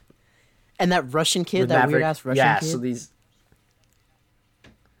I And that Russian kid, with that Maverick. weird ass Russian yeah, kid. so these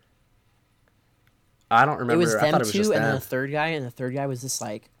I don't remember. It was I them thought it was two, just and then them. the third guy, and the third guy was this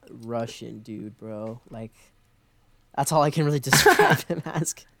like Russian dude, bro. Like, that's all I can really describe him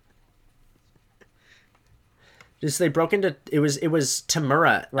as. Just they broke into it was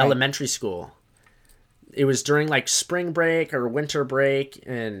Tamura Right. Elementary School. It was during like spring break or winter break,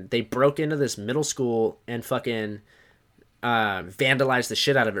 and they broke into this middle school and fucking vandalized the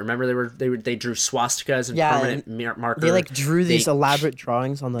shit out of it. Remember they drew swastikas and Yeah, permanent marker. They like drew these They- elaborate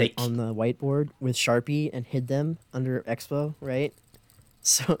drawings on the they- on the whiteboard with Sharpie and hid them under Expo, right?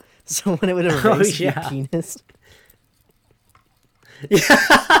 So when it would erase your yeah. penis.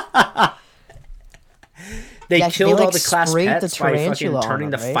 They Yeah, killed they, all like, the class sprayed the pets by fucking tarantula on turning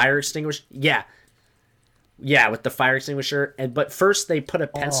them, the right? fire extinguisher. Yeah, with the fire extinguisher. But first they put a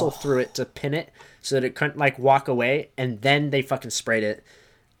pencil through it to pin it so that it couldn't like walk away, and then they fucking sprayed it.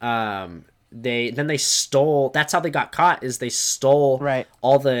 They stole. That's how they got caught. Is they stole Right.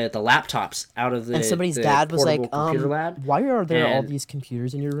 all the laptops out of the And somebody's the dad was like, portable computer lab. why are there all and- these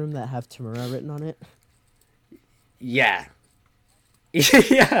computers in your room that have Tamura written on it? Yeah.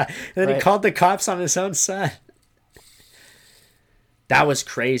 Yeah. And then he Right. called the cops on his own son. That was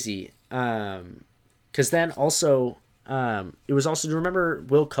crazy. Because then also, it was also, do you remember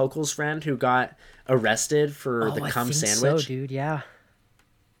Will Kokel's friend who got arrested for the I cum think sandwich? so, dude. Yeah.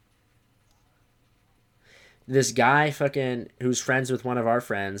 This guy fucking, who's friends with one of our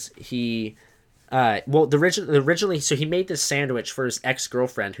friends, he, originally, so he made this sandwich for his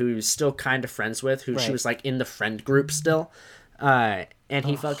ex-girlfriend who he was still kind of friends with, who she Right. was like in the friend group still. And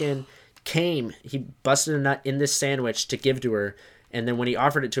he fucking he busted a nut in this sandwich to give to her. And then when he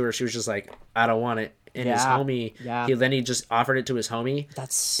offered it to her, she was just like, I don't want it. And his Yeah, homie, yeah. he just offered it to his homie.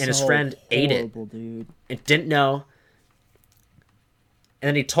 That's And his so friend ate it. horrible, dude. And didn't know. And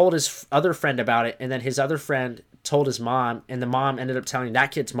then he told his other friend about it. And then his other friend told his mom. And the mom ended up telling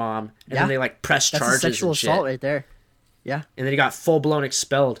that kid's mom. And Yeah. then they like pressed That's a charges sexual and shit. assault right there. Yeah. And then he got full blown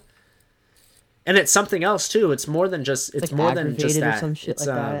expelled. And it's something else too. It's more than just. It's like more than just aggravated or that. some shit it's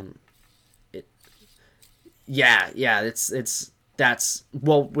like that. Yeah. That's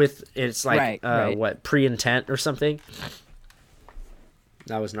well with it's like Right. what pre-intent or something.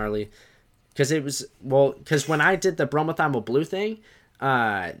 That was gnarly. Because it was, well, because when I did the bromothymol blue thing,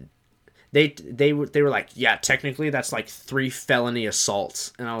 they were like, yeah, technically that's like 3 felony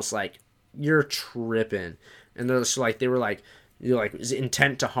assaults. And I was like, you're tripping. And they're just like, they were like, you're like, is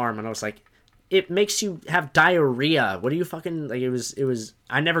intent to harm. And I was like, it makes you have diarrhea. What do you fucking, like, it was,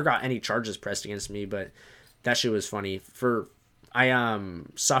 I never got any charges pressed against me, but that shit was funny.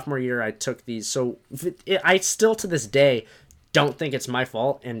 Sophomore year, I took these. So I still to this day don't think it's my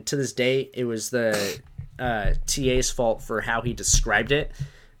fault. And to this day, it was the TA's fault for how he described it.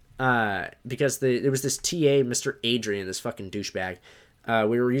 Because there was this TA, Mr. Adrian, this fucking douchebag.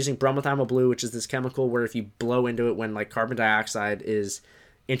 We were using bromothymol blue, which is this chemical where if you blow into it when like carbon dioxide is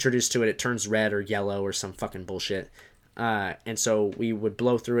introduced to it, it turns red or yellow or some fucking bullshit. And so we would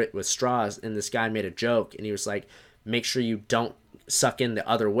blow through it with straws, and this guy made a joke, and he was like, make sure you don't suck in the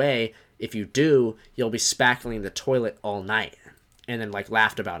other way. If you do, you'll be spackling the toilet all night. And then like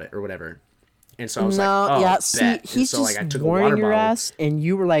laughed about it or whatever. And so I was like, oh, yeah, bet. see, And he's so, just like, I took a warning water your bottle. ass, and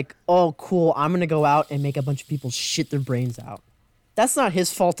you were like, oh, cool, I'm going to go out and make a bunch of people shit their brains out. That's not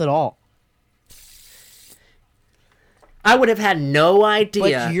his fault at all. I would have had no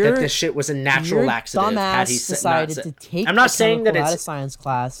idea But that this shit was a natural your laxative. Had he dumbass decided to take I'm not a saying that chemical out of it's. science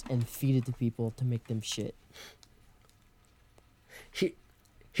class and feed it to people to make them shit.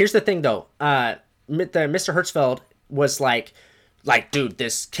 Here's the thing, though. Mr. Hertzfeld was like, dude,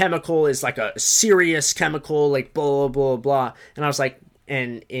 this chemical is like a serious chemical, like blah blah blah. And I was like,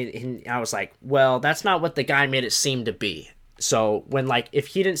 and I was like, well, that's not what the guy made it seem to be. So when like if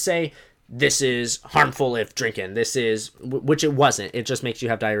he didn't say this is harmful if drinking, this is, which it wasn't, it just makes you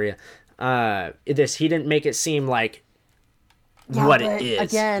have diarrhea. He didn't make it seem like what it is,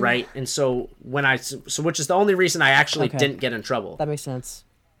 again, right? And so which is the only reason I actually Okay. didn't get in trouble. That makes sense.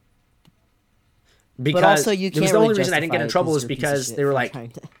 Because But also, you it can't was the really only reason I didn't get justify in it trouble is you're a piece of because shit they were for like,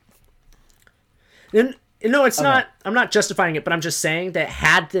 trying to- no, it's Okay. not. I'm not justifying it, but I'm just saying that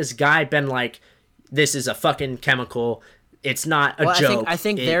had this guy been like, this is a fucking chemical, it's not a Well, joke. I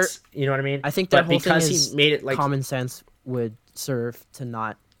think it's, you know what I mean? I think their but whole because thing is he made it like common sense would serve to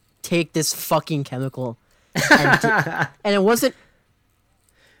not take this fucking chemical. And it wasn't.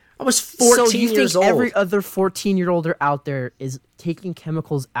 I was 14 So you years think old. every other 14-year-older out there is taking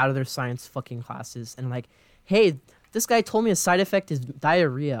chemicals out of their science fucking classes and like, hey, this guy told me a side effect is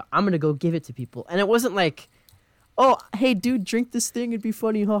diarrhea. I'm gonna go give it to people. And it wasn't like, oh, hey, dude, drink this thing. It'd be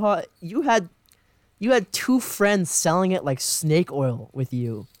funny, haha. You had 2 friends selling it like snake oil with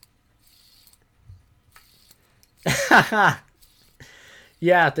you.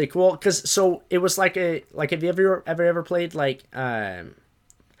 Yeah, well, because so it was like have you ever played like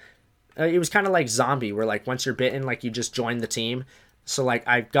it was kind of like Zombie, where like once you're bitten, like you just join the team. So like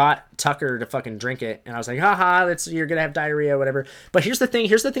I got Tucker to fucking drink it, and I was like, haha, you're gonna have diarrhea, whatever. But here's the thing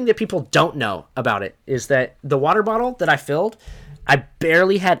that people don't know about it is that the water bottle that I filled, I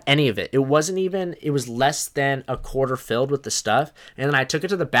barely had any of it. It was less than a quarter filled with the stuff. And then I took it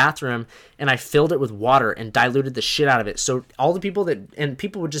to the bathroom and I filled it with water and diluted the shit out of it. So all the people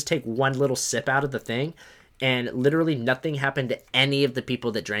would just take one little sip out of the thing, and literally nothing happened to any of the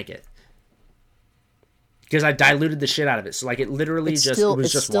people that drank it. Because I diluted the shit out of it. So like it literally It's just still, it was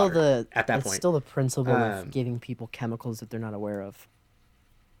it's just still water the at that it's point. still the principle of giving people chemicals that they're not aware of.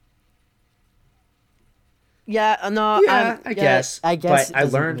 Yeah, no, Yeah, I guess. But But it I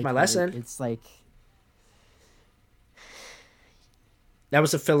doesn't learned really my count. lesson. It's like That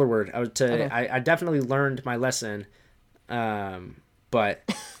was a filler word. Okay. I definitely learned my lesson. But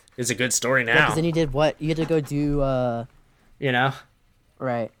it's a good story now. because then you did what? You had to go do You know?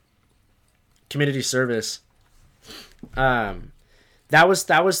 right. Community service. That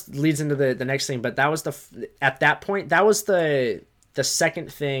was leads into the next thing, but that was at that point that was the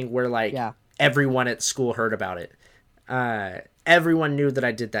second thing where like Yeah. everyone at school heard about it. Everyone knew that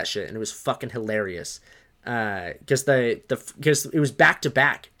I did that shit, and it was fucking hilarious. Because because it was back to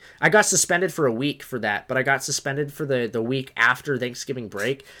back. I got suspended for a week for that, but I got suspended for the week after Thanksgiving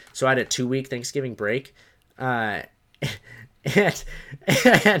break, so I had a 2-week Thanksgiving break. And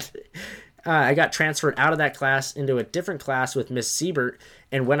I got transferred out of that class into a different class with Miss Siebert.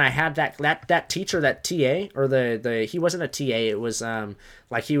 And when I had that teacher, that TA, or he wasn't a TA, it was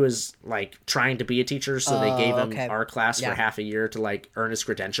like he was like trying to be a teacher, so they gave him okay. our class Yeah. for half a year to like earn his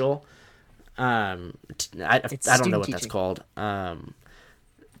credential. I don't know student what that's teaching. called.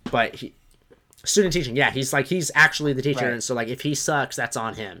 But student teaching, yeah, he's actually the teacher, Right. and so like if he sucks, that's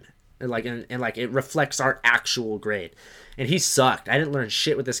on him. And like it reflects our actual grade. And he sucked. I didn't learn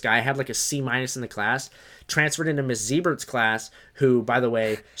shit with this guy. I had like a C- in the class. Transferred into Miss Ziebert's class, who, by the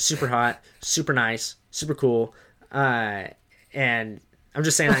way, super hot, super nice, super cool. And I'm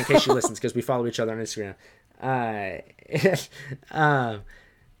just saying that in case she listens because we follow each other on Instagram.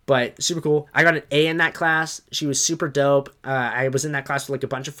 But super cool. I got an A in that class. She was super dope. I was in that class with like a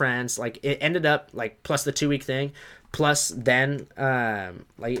bunch of friends. Like it ended up like plus the 2-week thing, plus then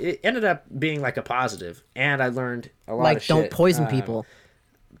like it ended up being like a positive, and I learned a lot of shit. Like don't poison people.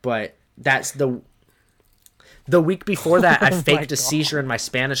 But that's the week before that, I Oh my faked a God. seizure in my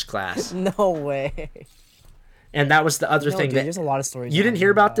Spanish class, No way. and that was the other No, thing dude, that there's a lot of stories. you didn't behind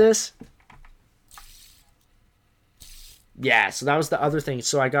hear about that. this. Yeah, so that was the other thing.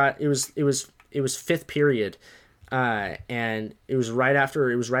 So I got it was 5th period, and it was right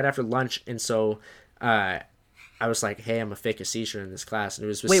after lunch, and so I was like, hey, I'm gonna fake a seizure in this class, and it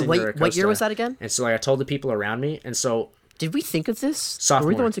was with Wait, Senora what year Acosta. was that again? And so like, I told the people around me, and so Did we think of this? Were we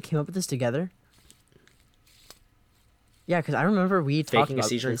Sophomore. the ones who came up with this together? Yeah, because I remember we talked Faking a about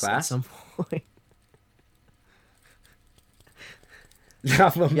seizure in this class? at some point.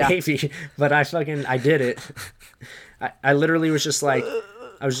 well, Yeah. maybe, but I did it. I literally was just like,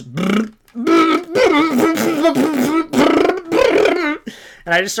 I was just,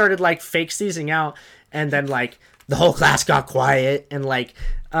 and I just started like fake sneezing out, and then like the whole class got quiet, and like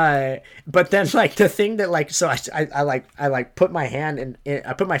but then like the thing that like, so I put my hand and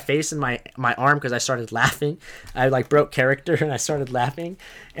I put my face in my arm because I started laughing. I like broke character and I started laughing,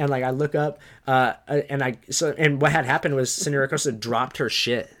 and like I look up and what had happened was Senora Acosta dropped her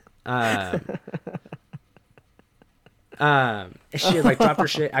shit. She had like dropped her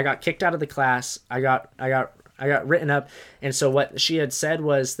shit. I got kicked out of the class. I got written up, and so what she had said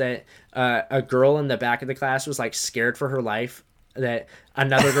was that a girl in the back of the class was like scared for her life, that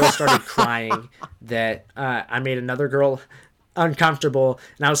another girl started crying, that I made another girl uncomfortable,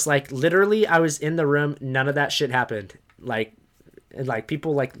 and I was like, literally, I was in the room, none of that shit happened. Like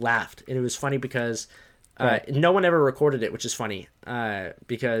people like laughed, and it was funny because no one ever recorded it, which is funny,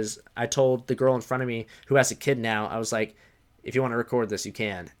 because I told the girl in front of me who has a kid now, I was like, if you want to record this, you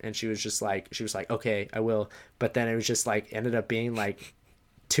can. And she was like, okay, I will. But then it was just like, ended up being like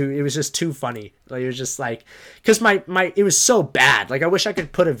it was just too funny. Like, it was just like, cause it was so bad. Like, I wish I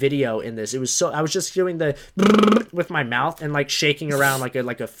could put a video in this. It was so, I was just doing the with my mouth and like shaking around like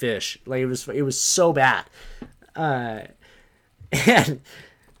a fish. Like, it was so bad. And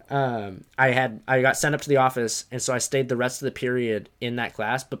I got sent up to the office, and so I stayed the rest of the period in that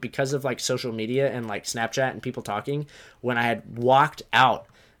class. But because of like social media and like Snapchat and people talking, when I had walked out,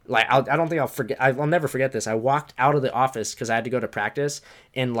 like I don't think I'll forget. I'll never forget this. I walked out of the office because I had to go to practice,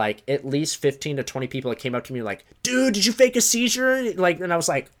 and like at least 15 to 20 people that came up to me like, "Dude, did you fake a seizure?" Like, and I was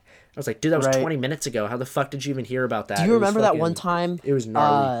like, "Dude, that was Right. 20 minutes ago. How the fuck did you even hear about that?" Do you remember that one time? It was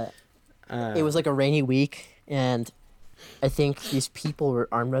gnarly. It was like a rainy week, and I think these people were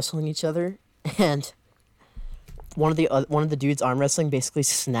arm wrestling each other, and one of the dudes arm wrestling basically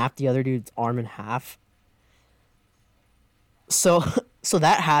snapped the other dude's arm in half. So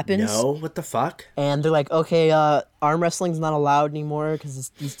that happens, No, what the fuck? and they're like, okay, arm wrestling's not allowed anymore because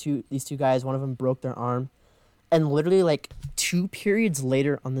these two guys, one of them broke their arm, and literally like 2 periods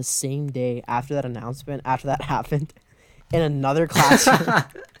later on the same day after that announcement, after that happened, in another classroom,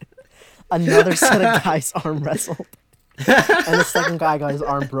 another set of guys arm wrestled. And the second guy got his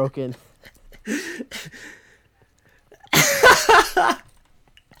arm broken.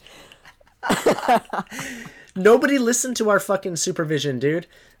 Nobody listened to our fucking supervision, dude.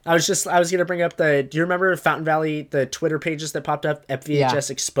 I was gonna bring up do you remember Fountain Valley, the Twitter pages that popped up, FVHS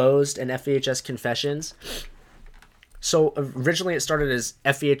Yeah. Exposed and FVHS Confessions? So originally it started as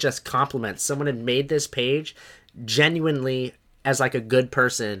FVHS Compliments. Someone had made this page genuinely as like a good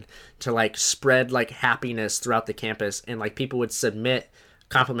person to like spread like happiness throughout the campus, and like people would submit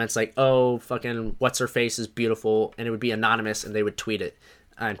compliments like, oh, fucking what's her face is beautiful, and it would be anonymous, and they would tweet it,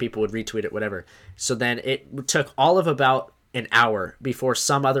 and people would retweet it, whatever. So then it took all of about an hour before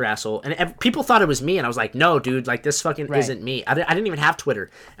some other asshole, and people thought it was me, and I was like, no, dude, like this fucking Right. isn't me. I didn't even have Twitter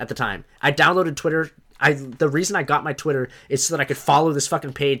at the time. I downloaded Twitter. The reason I got my Twitter is so that I could follow this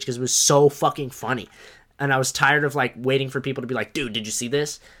fucking page because it was so fucking funny. And I was tired of like waiting for people to be like, dude, did you see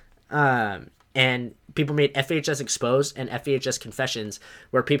this? And people made FHS Exposed and FHS Confessions,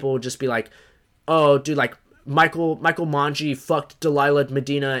 where people would just be like, oh, dude, like Michael Manji fucked Delilah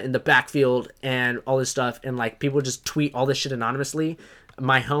Medina in the backfield and all this stuff. And like people would just tweet all this shit anonymously.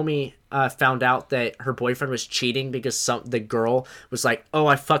 My homie found out that her boyfriend was cheating because the girl was like, oh,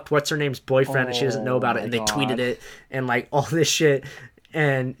 I fucked what's her name's boyfriend, and she doesn't know about it. my And they God. tweeted it and like all this shit.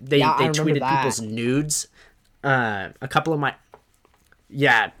 And they Yeah, I remember tweeted that. people's nudes. A couple of my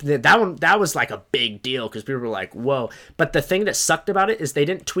that was like a big deal because people were like, whoa. But the thing that sucked about it is they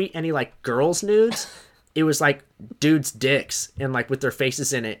didn't tweet any like girls nudes. it was like dudes' dicks and like with their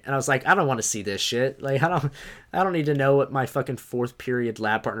faces in it, and I was like, I don't want to see this shit. Like I don't need to know what my fucking fourth period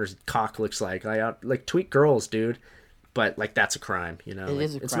lab partner's cock looks like. Like tweet girls, dude. But like that's a crime, you know. Like,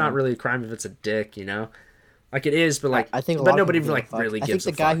 it's not really a crime if it's a dick, you know. Like it is, but like I think, but nobody like really gives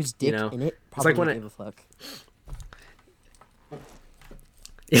a fuck. I think the guy who's dick you know? In it probably don't give a fuck.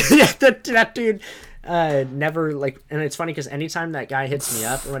 Yeah, that dude never like, and it's funny because anytime that guy hits me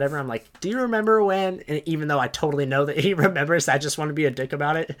up or whatever, I'm like, do you remember when? And even though I totally know that he remembers, I just want to be a dick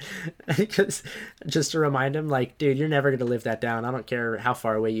about it because just to remind him, like, dude, you're never gonna live that down. I don't care how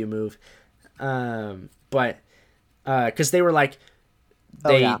far away you move. But because they were like,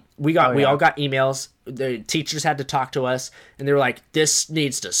 we all got emails. The teachers had to talk to us, and they were like, "This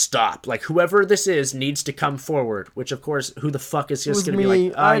needs to stop. Like, whoever this is needs to come forward." Which, of course, who the fuck is just going to be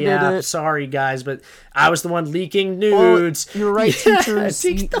like, "Oh yeah, sorry guys, but I was the one leaking nudes." Oh, you're right, teachers.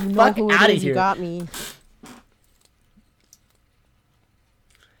 Take the fuck out of here. You got me.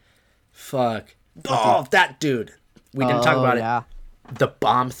 Fuck. Oh, that dude. We didn't talk about it. The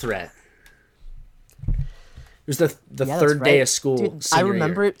bomb threat. It was the third day of school. Dude, I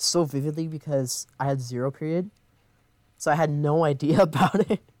remember it so vividly because I had 0 period. So I had no idea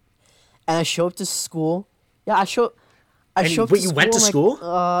about it. And I show up to school. Yeah, I show up to school. You went to school?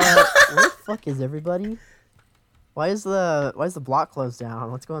 Where the fuck is everybody? Why is the block closed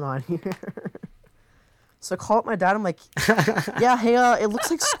down? What's going on here? So I call up my dad. I'm like, yeah, hey, it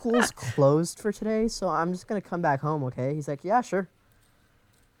looks like school's closed for today, so I'm just gonna come back home, okay? He's like, yeah, sure.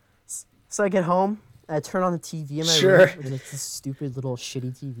 So I get home. I turn on the TV in my room, and it's this stupid little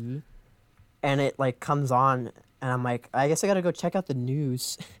shitty TV, and it like comes on, and I'm like, I guess I gotta go check out the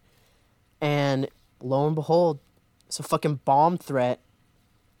news, and lo and behold, it's a fucking bomb threat.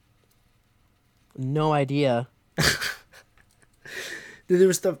 No idea. There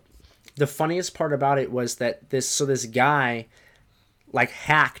was the funniest part about it was that this guy like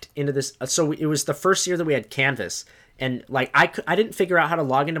hacked into this. So it was the first year that we had Canvas. And like I didn't figure out how to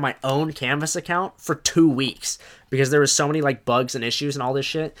log into my own Canvas account for 2 weeks because there was so many like bugs and issues and all this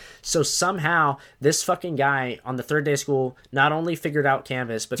shit. So somehow this fucking guy on the third day of school not only figured out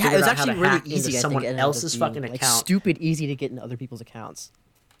Canvas but figured out how to hack into someone else's fucking account. Stupid easy to get into other people's accounts.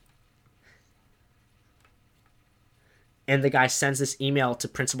 And the guy sends this email to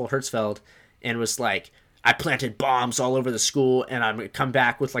Principal Hertzfeld and was like, I planted bombs all over the school, and I'm going to come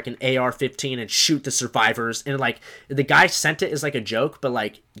back with, like, an AR-15 and shoot the survivors. And, like, the guy sent it as, like, a joke, but,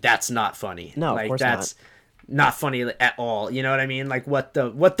 like, that's not funny. No, like, of course that's not funny at all. You know what I mean? Like, what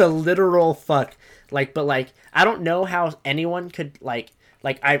the literal fuck? Like, but, like, I don't know how anyone could, I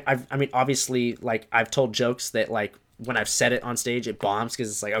mean, obviously, like, I've told jokes that, like, when I've said it on stage, it bombs because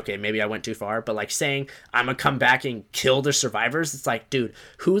it's like, okay, maybe I went too far. But like saying I'm gonna come back and kill the survivors, it's like, dude,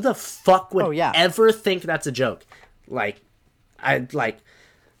 who the fuck would ever think that's a joke? Like, I like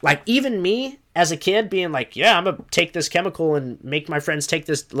even me as a kid being like, yeah, I'm gonna take this chemical and make my friends take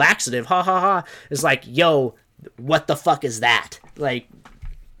this laxative, ha ha ha. It's like, yo, what the fuck is that? Like,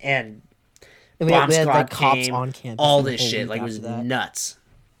 and bomb squad like, came, cops on campus all this shit, like it was nuts.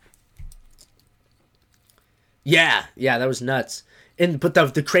 Yeah, that was nuts. But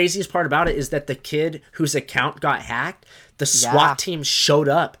the craziest part about it is that the kid whose account got hacked, the SWAT team showed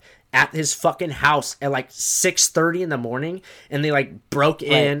up at his fucking house at like 6:30 in the morning, and they like broke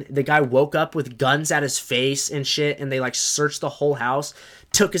in. The guy woke up with guns at his face and shit, and they like searched the whole house,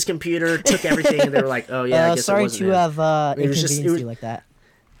 took his computer, took everything, and they were like, "Oh yeah, I guess sorry it wasn't to him." have inconvenienced you like that.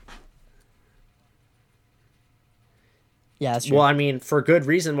 Yeah, that's true. Well, I mean, for good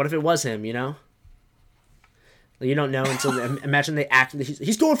reason. What if it was him? You know. You don't know until imagine they act.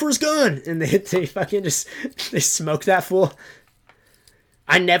 He's going for his gun, and they fucking just they smoke that fool.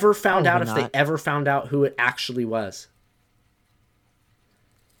 I never found out if they ever found out who it actually was.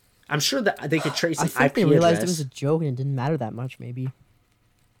 I'm sure that they could trace an IP address. I think they realized it was a joke and it didn't matter that much. Maybe.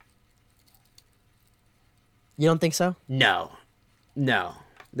 You don't think so? No.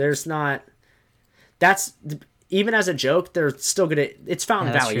 There's not. That's even as a joke. They're still gonna. It's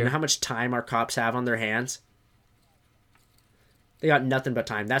Fountain Valley. True. You know how much time our cops have on their hands. They got nothing but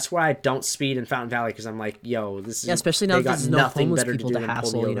time. That's why I don't speed in Fountain Valley because I'm like, yo, this is especially now there's no homeless people to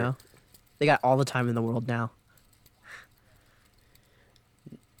hassle. You know, they got all the time in the world now.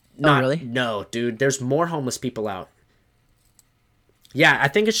 Really? No, dude. There's more homeless people out. Yeah, I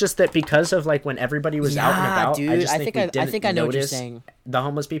think it's just that because of like when everybody was out and about. Dude, I think I know what you're saying. The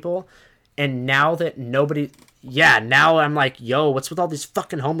homeless people, and now that nobody. Yeah, now I'm like, yo, what's with all these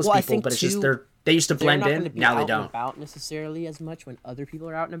fucking homeless people? But it's just they used to blend in. Now they don't. About necessarily as much when other people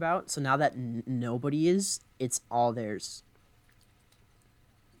are out and about. So now that nobody is, it's all theirs.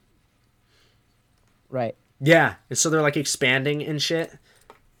 Right. Yeah, and so they're like expanding and shit.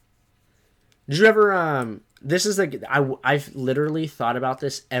 Did you ever this is like I've literally thought about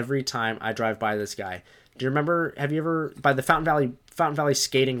this every time I drive by this guy. Do you remember, have you ever, by the Fountain Valley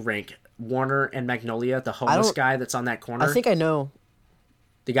skating rink, Warner and Magnolia, the homeless guy that's on that corner? I think I know.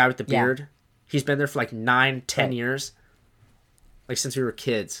 The guy with the Yeah. beard? He's been there for like 9, 10 Right. years. Like since we were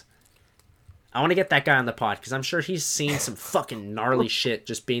kids. I want to get that guy on the pod because I'm sure he's seen some fucking gnarly shit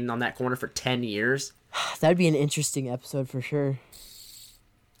just being on that corner for 10 years. That'd be an interesting episode for sure.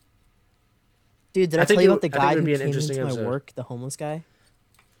 Dude, did I I think tell you it- about the I think it guy would who be an came interesting into my episode. work, the homeless guy?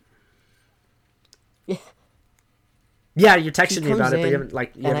 Yeah. Yeah, you He texted me comes about it, but you in, haven't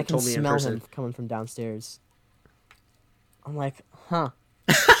and I haven't can told me in smell person. him coming from downstairs. I'm like, huh.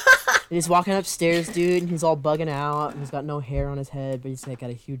 And he's walking upstairs, dude, and he's all bugging out, and he's got no hair on his head, but he's like got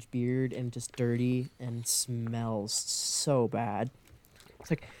a huge beard and just dirty and smells so bad. It's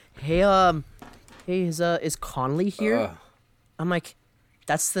like, hey, is Conley here? Ugh. I'm like,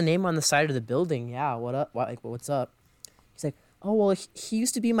 that's the name on the side of the building. Yeah, what up? What's up? He's like, oh, well, he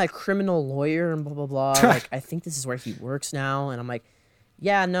used to be my criminal lawyer and blah, blah, blah. Like, I think this is where he works now. And I'm like,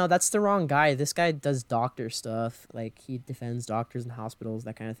 yeah, no, that's the wrong guy. This guy does doctor stuff. Like, he defends doctors and hospitals,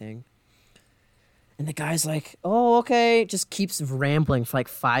 that kind of thing. And the guy's like, oh, okay. Just keeps rambling for like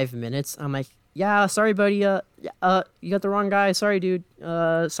 5 minutes. I'm like, yeah, sorry, buddy. You got the wrong guy. Sorry, dude.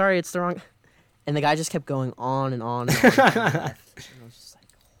 Sorry, it's the wrong. And the guy just kept going on and on and on. And I was just like,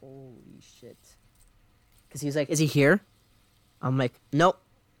 holy shit. Because he was like, is he here? I'm like, nope.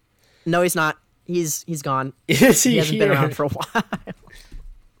 No, he's not. He's gone. Is He he hasn't been here? around for a while.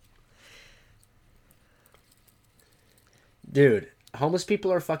 Dude, homeless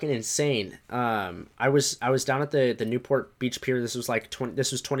people are fucking insane. I was down at the Newport Beach Pier. This was like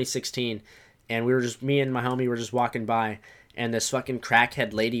 2016, and we were just, me and my homie were just walking by, and this fucking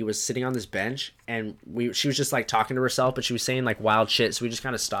crackhead lady was sitting on this bench, and she was just like talking to herself, but she was saying like wild shit. So we just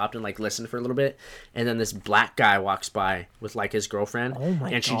kind of stopped and like listened for a little bit, and then this black guy walks by with like his girlfriend, Oh my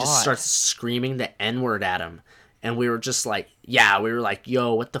and she just God. starts screaming the N-word at him. And we were just like, yeah, we were like,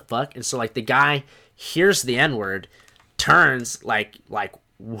 yo, what the fuck? And so like the guy hears the N-word, turns like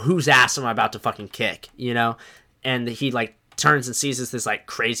whose ass am I about to fucking kick, you know? And he like turns and sees this like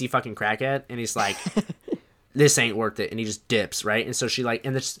crazy fucking crackhead, and he's like, this ain't worth it, and he just dips, right? And so she like,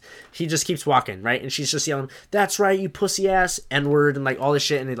 and this, he just keeps walking, right? And she's just yelling, that's right, you pussy ass, N-word, and like all this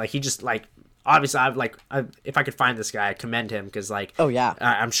shit. And like he just like, obviously if I could find this guy, I commend him, because like, Oh, yeah.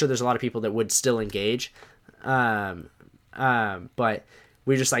 I'm sure there's a lot of people that would still engage, but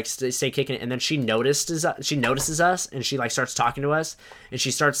we just like stay kicking it. And then she notices us, and she like starts talking to us, and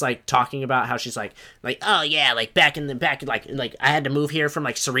she starts like talking about how she's like oh yeah, like back like I had to move here from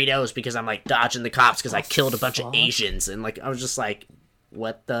like Cerritos because I'm like dodging the cops because I killed a bunch of fuck? Asians. And like I was just like,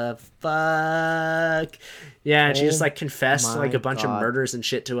 what the fuck? Yeah. And she just Oh like confessed like my a bunch of God. murders and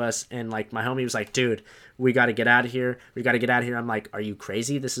shit to us. And like my homie was like, dude, we got to get out of here. I'm like, are you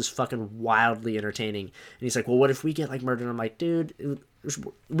crazy? This is fucking wildly entertaining. And he's like, well, what if we get like murdered? I'm like, dude,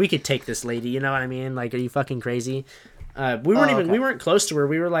 we could take this lady. You know what I mean? Like, are you fucking crazy? We weren't close to her.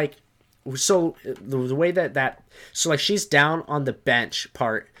 We were like, so the way so like she's down on the bench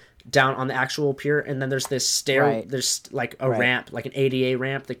part, down on the actual pier, and then there's this stair, Right. there's like a Right. ramp, like an ADA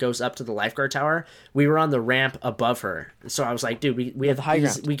ramp that goes up to the lifeguard tower. We were on the ramp above her, so I was like, dude, we have the high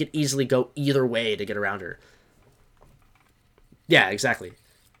ground. we could easily go either way to get around her. Yeah, exactly.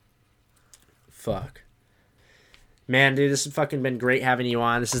 Fuck. Man, dude, this has fucking been great having you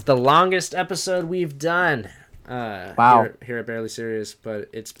on. This is the longest episode we've done. Wow. Here at Barely Serious, but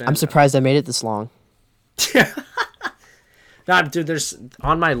it's been. I'm surprised I made it this long. Nah, dude, there's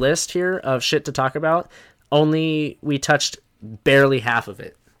on my list here of shit to talk about. Only we touched barely half of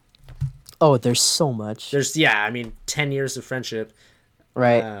it. Oh, there's so much. There's 10 years of friendship.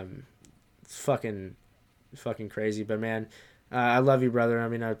 Right. Fucking crazy. But man, I love you, brother. I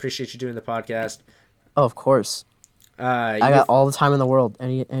mean, I appreciate you doing the podcast. Oh, of course. I got all the time in the world.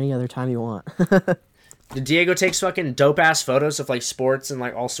 Any other time you want. Diego takes fucking dope ass photos of like sports and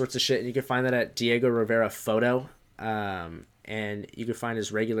like all sorts of shit, and you can find that at Diego Rivera Photo. And you can find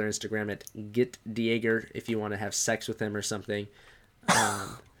his regular Instagram at Get Diego if you want to have sex with him or something,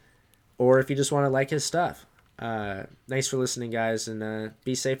 or if you just want to like his stuff. Thanks for listening, guys, and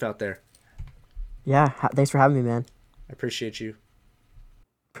be safe out there. Yeah. Thanks for having me, man. I appreciate you.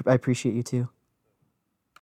 I appreciate you too.